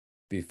earth,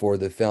 before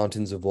the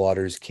fountains of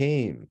waters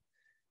came,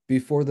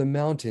 before the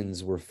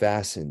mountains were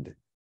fastened,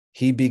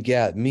 he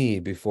begat me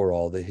before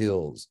all the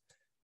hills.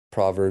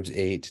 Proverbs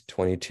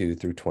 8:22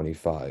 through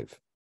 25.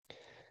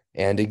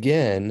 And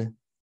again,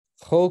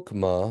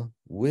 Chokmah,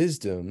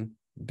 wisdom,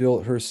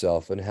 built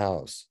herself an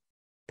house.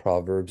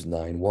 Proverbs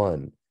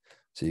 9:1.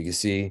 So you can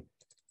see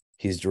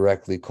he's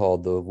directly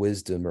called the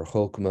wisdom or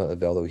Chokmah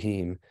of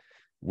Elohim,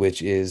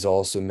 which is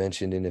also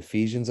mentioned in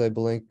Ephesians, I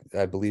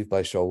believe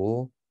by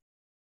Shaul.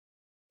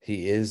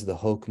 He is the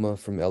Chokmah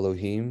from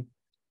Elohim,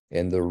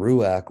 and the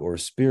Ruach or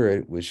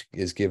spirit, which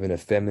is given a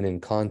feminine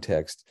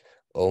context,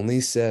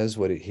 only says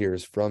what it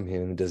hears from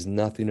him and does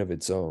nothing of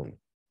its own.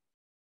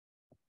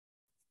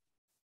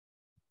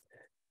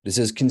 It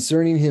says,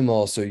 concerning him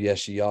also,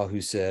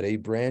 Yeshayahu said, a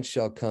branch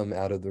shall come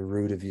out of the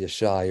root of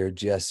Yeshai or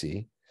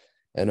Jesse,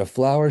 and a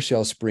flower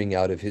shall spring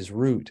out of his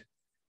root,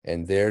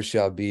 and there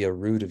shall be a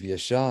root of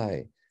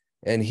Yeshai,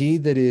 and he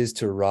that is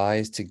to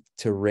rise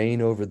to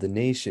reign over the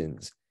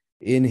nations,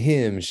 in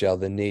him shall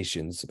the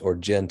nations or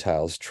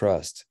Gentiles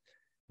trust.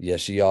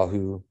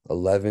 Yeshayahu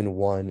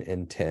 11:1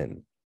 and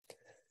 10.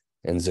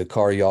 And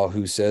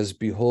Zechariah says,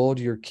 behold,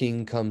 your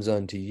king comes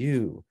unto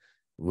you,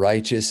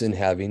 righteous and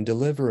having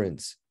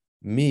deliverance,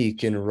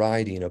 meek and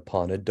riding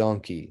upon a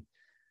donkey,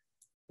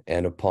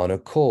 and upon a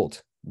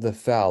colt, the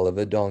foal of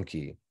a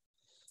donkey.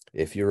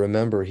 If you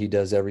remember, he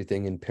does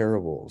everything in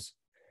parables.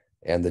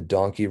 And the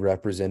donkey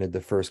represented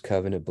the first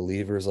covenant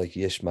believers like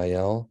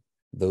Ishmael,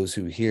 those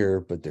who hear,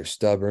 but they're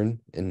stubborn,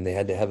 and they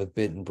had to have a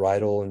bit and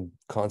bridle and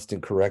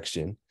constant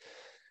correction.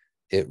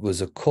 It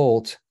was a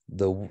colt,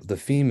 the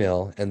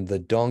female, and the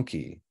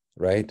donkey,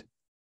 right?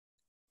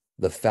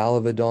 The foal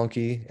of a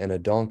donkey and a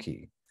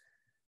donkey.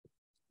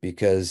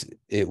 Because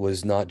it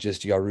was not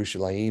just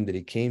Yerushalayim that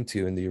he came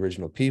to in the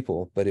original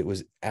people, but it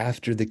was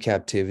after the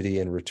captivity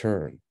and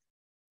return.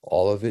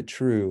 All of it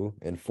true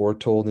and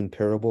foretold in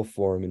parable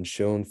form and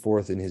shown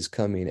forth in his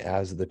coming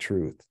as the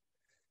truth.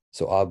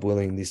 So, Ab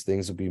willing, these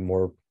things will be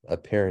more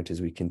apparent as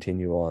we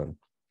continue on.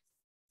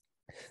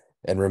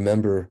 And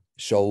remember,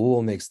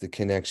 Shaul makes the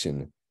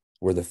connection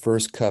where the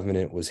first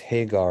covenant was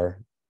Hagar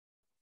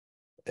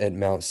at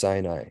Mount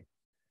Sinai,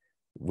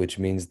 which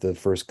means the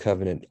first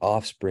covenant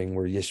offspring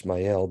were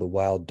Ishmael, the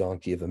wild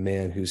donkey of a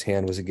man whose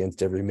hand was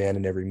against every man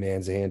and every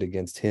man's hand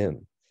against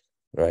him,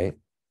 right?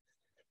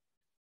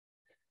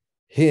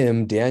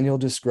 Him, Daniel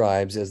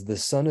describes as the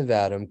son of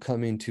Adam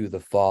coming to the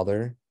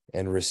Father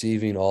and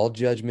receiving all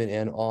judgment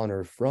and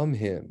honor from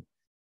him,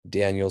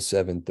 Daniel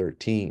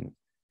 7:13.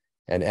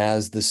 And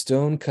as the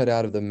stone cut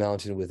out of the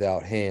mountain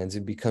without hands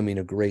and becoming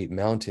a great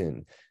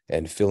mountain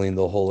and filling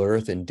the whole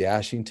earth and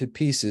dashing to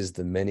pieces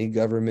the many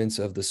governments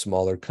of the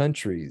smaller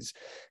countries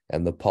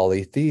and the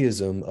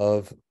polytheism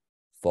of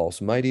false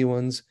mighty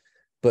ones,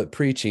 but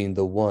preaching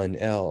the one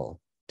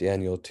El,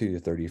 Daniel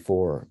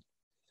 2:34.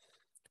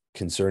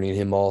 Concerning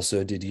him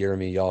also did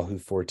Yirmiyahu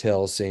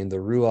foretell, saying, the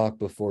Ruach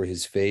before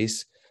his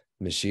face,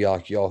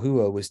 Mashiach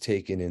Yahuwah, was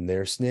taken in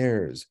their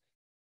snares,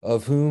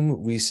 of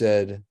whom we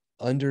said,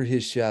 under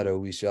his shadow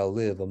we shall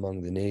live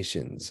among the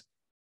nations.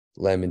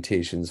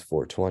 Lamentations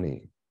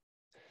 4:20.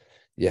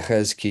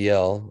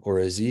 Yechezkiel, or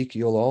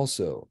Ezekiel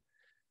also,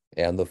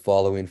 and the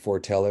following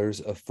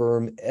foretellers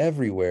affirm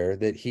everywhere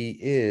that he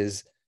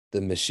is the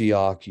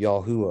Mashiach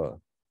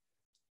Yahuwah,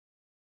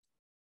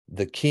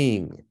 the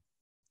king,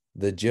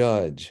 the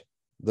judge,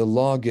 the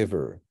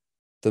lawgiver,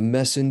 the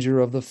messenger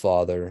of the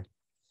Father,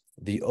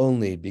 the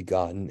only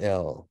begotten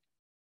El.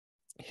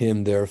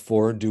 Him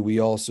therefore do we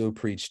also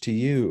preach to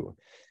you,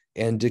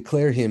 and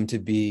declare him to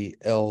be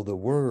El the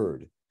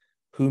Word,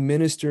 who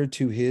ministered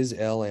to his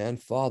El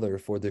and Father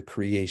for the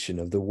creation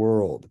of the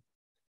world.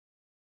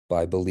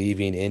 By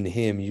believing in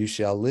him you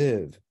shall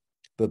live,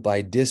 but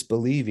by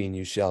disbelieving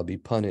you shall be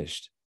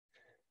punished.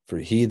 For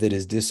he that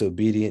is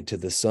disobedient to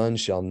the Son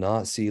shall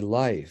not see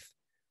life,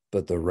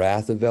 but the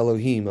wrath of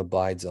Elohim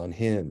abides on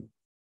him.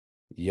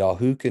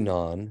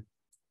 Yahuchanan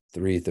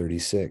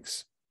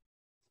 3:36.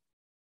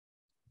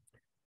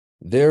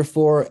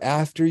 Therefore,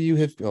 after you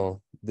have,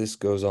 this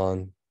goes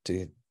on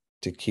to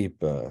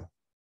keep,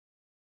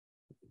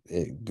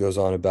 it goes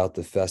on about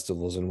the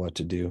festivals and what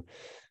to do.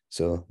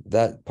 So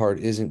that part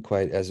isn't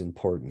quite as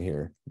important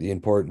here. The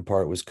important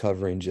part was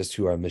covering just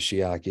who our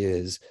Mashiach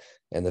is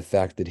and the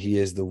fact that he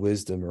is the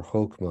wisdom or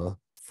Chokmah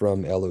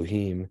from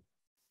Elohim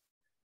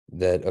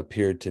that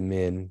appeared to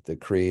men,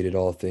 that created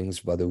all things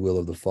by the will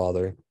of the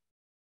Father.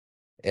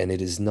 And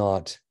it is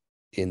not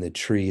in the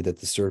tree that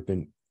the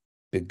serpent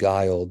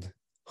beguiled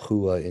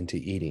Hua into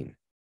eating.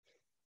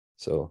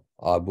 So,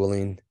 Ab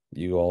willing,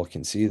 you all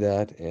can see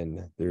that,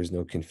 and there's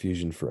no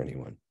confusion for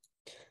anyone.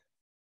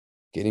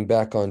 Getting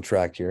back on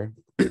track here.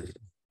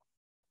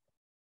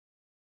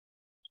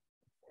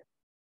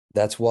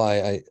 That's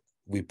why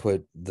we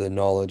put the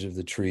knowledge of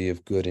the tree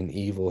of good and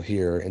evil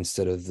here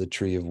instead of the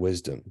tree of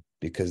wisdom,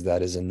 because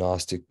that is a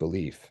Gnostic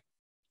belief.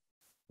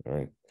 All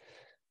right.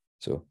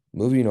 So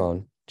moving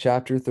on,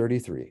 chapter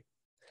 33.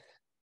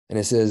 And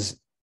it says,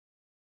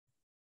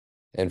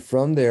 and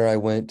from there I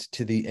went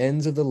to the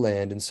ends of the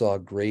land and saw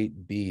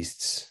great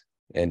beasts,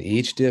 and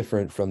each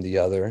different from the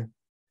other,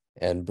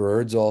 and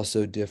birds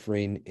also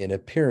differing in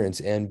appearance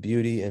and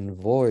beauty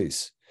and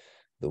voice,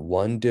 the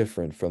one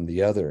different from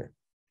the other.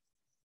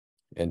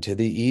 And to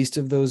the east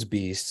of those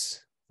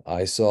beasts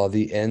I saw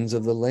the ends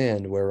of the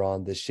land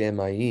whereon the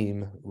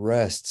Shamayim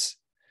rests,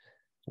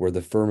 where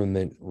the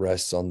firmament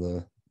rests on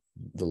the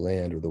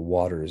land or the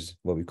waters,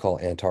 what we call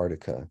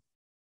Antarctica,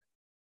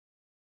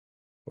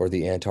 or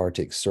the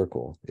Antarctic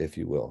Circle, if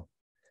you will.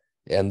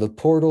 And the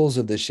portals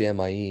of the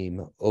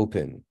Shamayim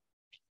open.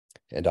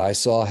 And I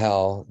saw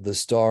how the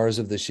stars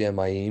of the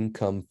Shamayim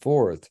come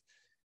forth,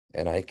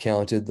 and I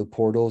counted the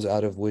portals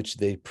out of which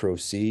they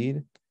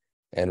proceed,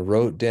 and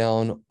wrote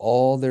down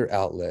all their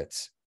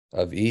outlets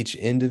of each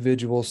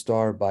individual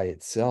star by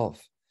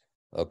itself,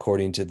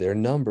 according to their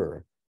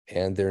number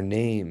and their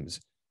names,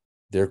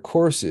 their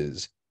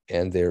courses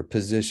and their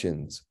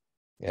positions,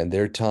 and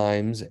their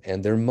times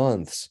and their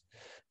months,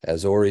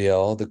 as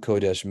Oriel, the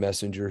Kodesh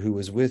messenger who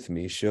was with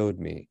me, showed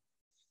me.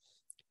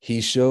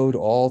 He showed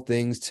all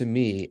things to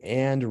me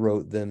and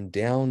wrote them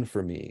down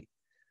for me.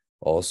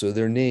 Also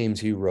their names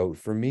he wrote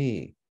for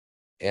me,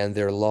 and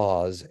their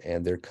laws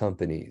and their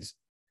companies.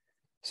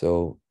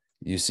 So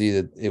you see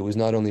that it was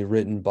not only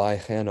written by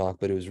Chanok,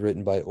 but it was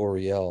written by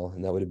Oriel,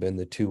 and that would have been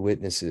the two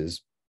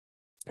witnesses.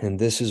 And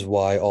this is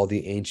why all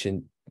the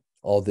ancient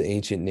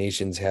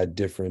nations had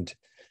different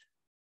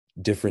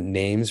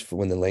names for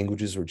when the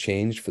languages were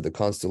changed for the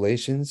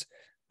constellations,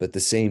 but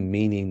the same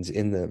meanings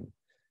in them.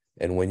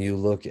 And when you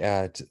look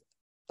at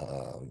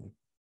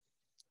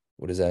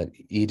what is that?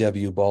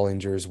 E.W.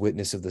 Bollinger's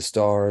Witness of the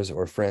Stars,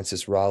 or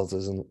Francis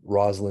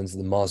Rosalind's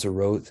The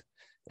Maseroth,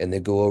 and they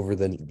go over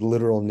the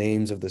literal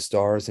names of the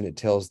stars, and it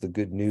tells the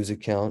good news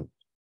account.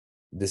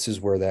 This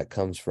is where that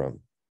comes from,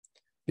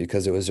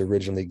 because it was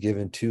originally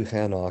given to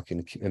Hanok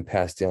and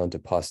passed down to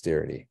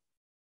posterity.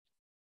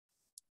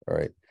 All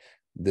right,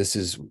 this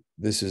is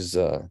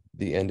the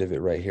end of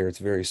it right here. It's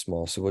very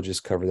small, so we'll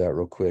just cover that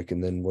real quick,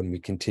 and then when we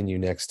continue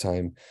next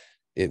time,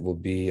 it will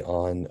be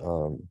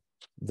on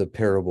the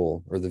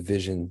parable, or the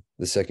vision,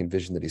 the second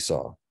vision that he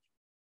saw.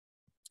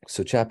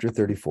 So chapter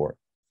 34.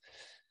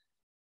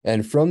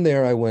 And from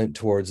there I went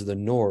towards the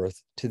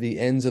north to the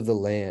ends of the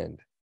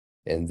land,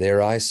 and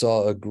there I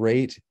saw a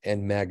great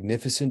and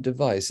magnificent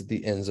device at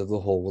the ends of the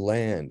whole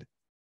land.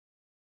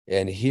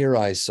 And here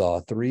I saw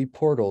 3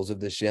 portals of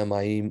the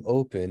Shamayim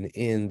open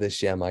in the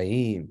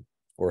Shamayim,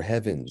 or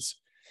heavens.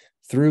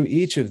 Through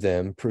each of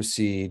them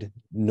proceed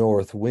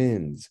north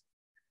winds.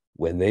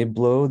 When they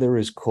blow, there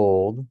is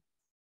cold,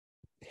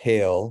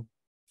 hail,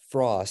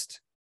 frost,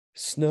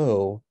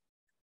 snow,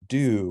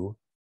 dew,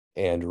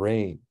 and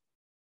rain.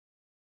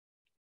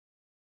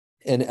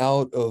 And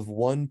out of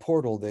one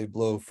portal they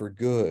blow for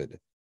good.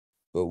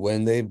 But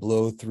when they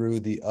blow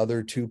through the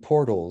other 2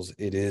 portals,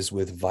 it is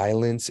with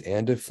violence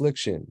and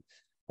affliction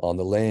on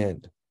the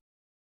land.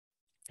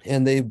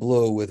 And they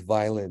blow with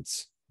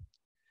violence.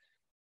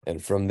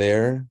 And from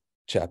there,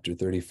 chapter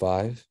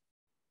 35,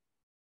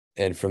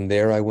 and from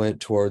there I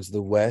went towards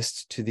the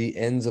west to the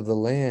ends of the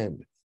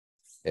land,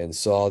 and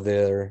saw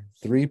there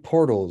 3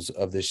 portals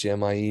of the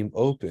Shamayim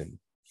open,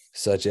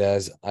 such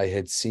as I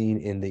had seen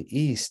in the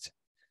east,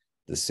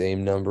 the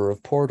same number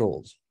of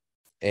portals,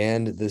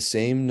 and the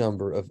same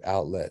number of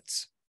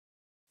outlets.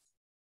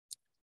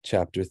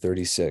 Chapter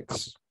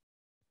 36.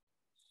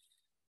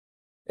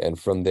 And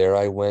from there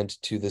I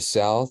went to the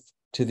south,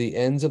 to the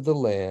ends of the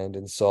land,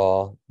 and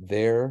saw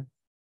there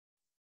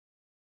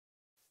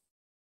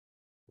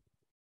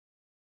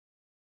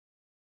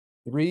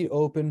 3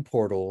 open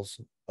portals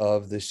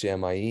of the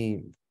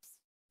Shamayim,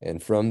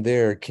 and from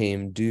there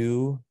came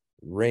dew,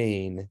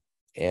 rain,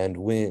 and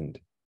wind.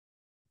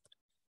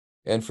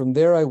 And from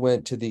there I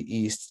went to the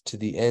east, to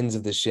the ends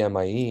of the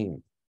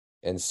Shamayim,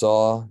 and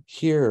saw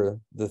here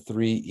the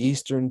 3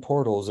 eastern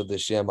portals of the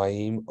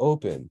Shamayim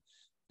open,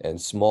 and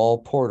small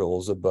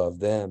portals above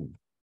them.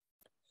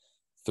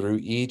 Through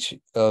each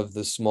of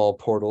the small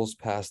portals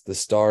passed the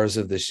stars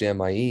of the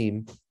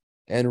Shamayim,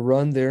 and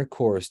run their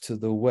course to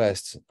the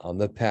west on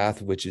the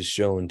path which is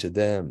shown to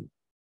them.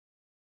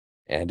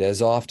 And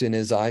as often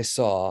as I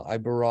saw, I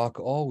barak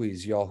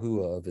always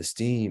Yahuwah of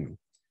esteem.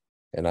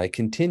 And I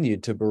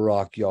continued to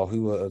barak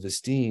Yahuwah of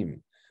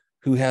esteem,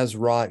 who has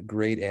wrought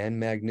great and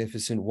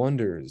magnificent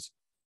wonders,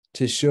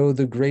 to show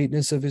the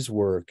greatness of his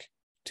work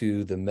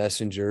to the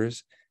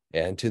messengers,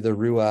 and to the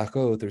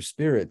Ruachot, or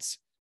spirits,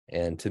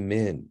 and to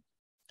men,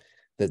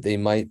 that they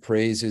might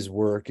praise his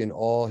work in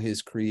all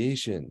his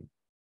creation,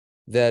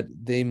 that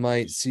they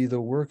might see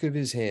the work of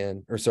his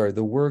hand,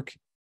 the work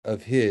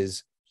of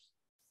his,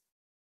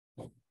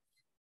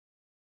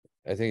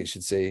 I think it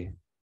should say,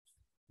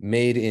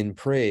 made in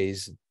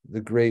praise,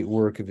 the great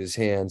work of his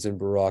hands, and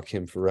barak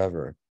him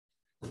forever.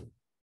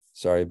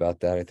 Sorry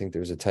about that. I think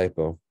there's a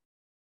typo.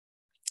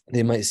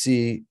 They might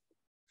see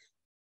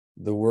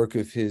the work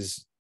of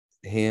his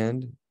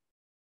hand.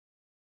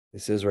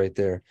 It says right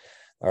there.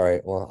 All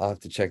right, well, I'll have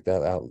to check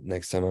that out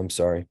next time. I'm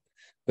sorry.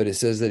 But it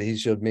says that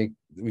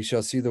we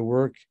shall see the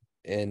work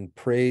and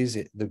praise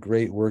the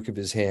great work of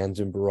his hands,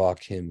 and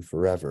barak him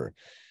forever,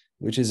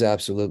 which is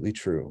absolutely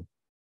true.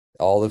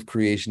 All of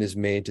creation is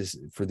made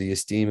for the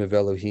esteem of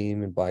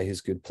Elohim, and by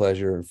his good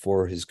pleasure, and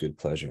for his good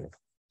pleasure.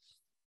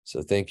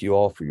 So thank you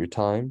all for your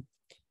time.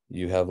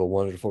 You have a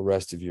wonderful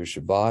rest of your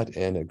Shabbat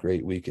and a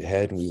great week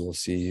ahead, and we will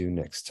see you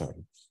next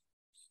time.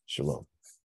 Shalom.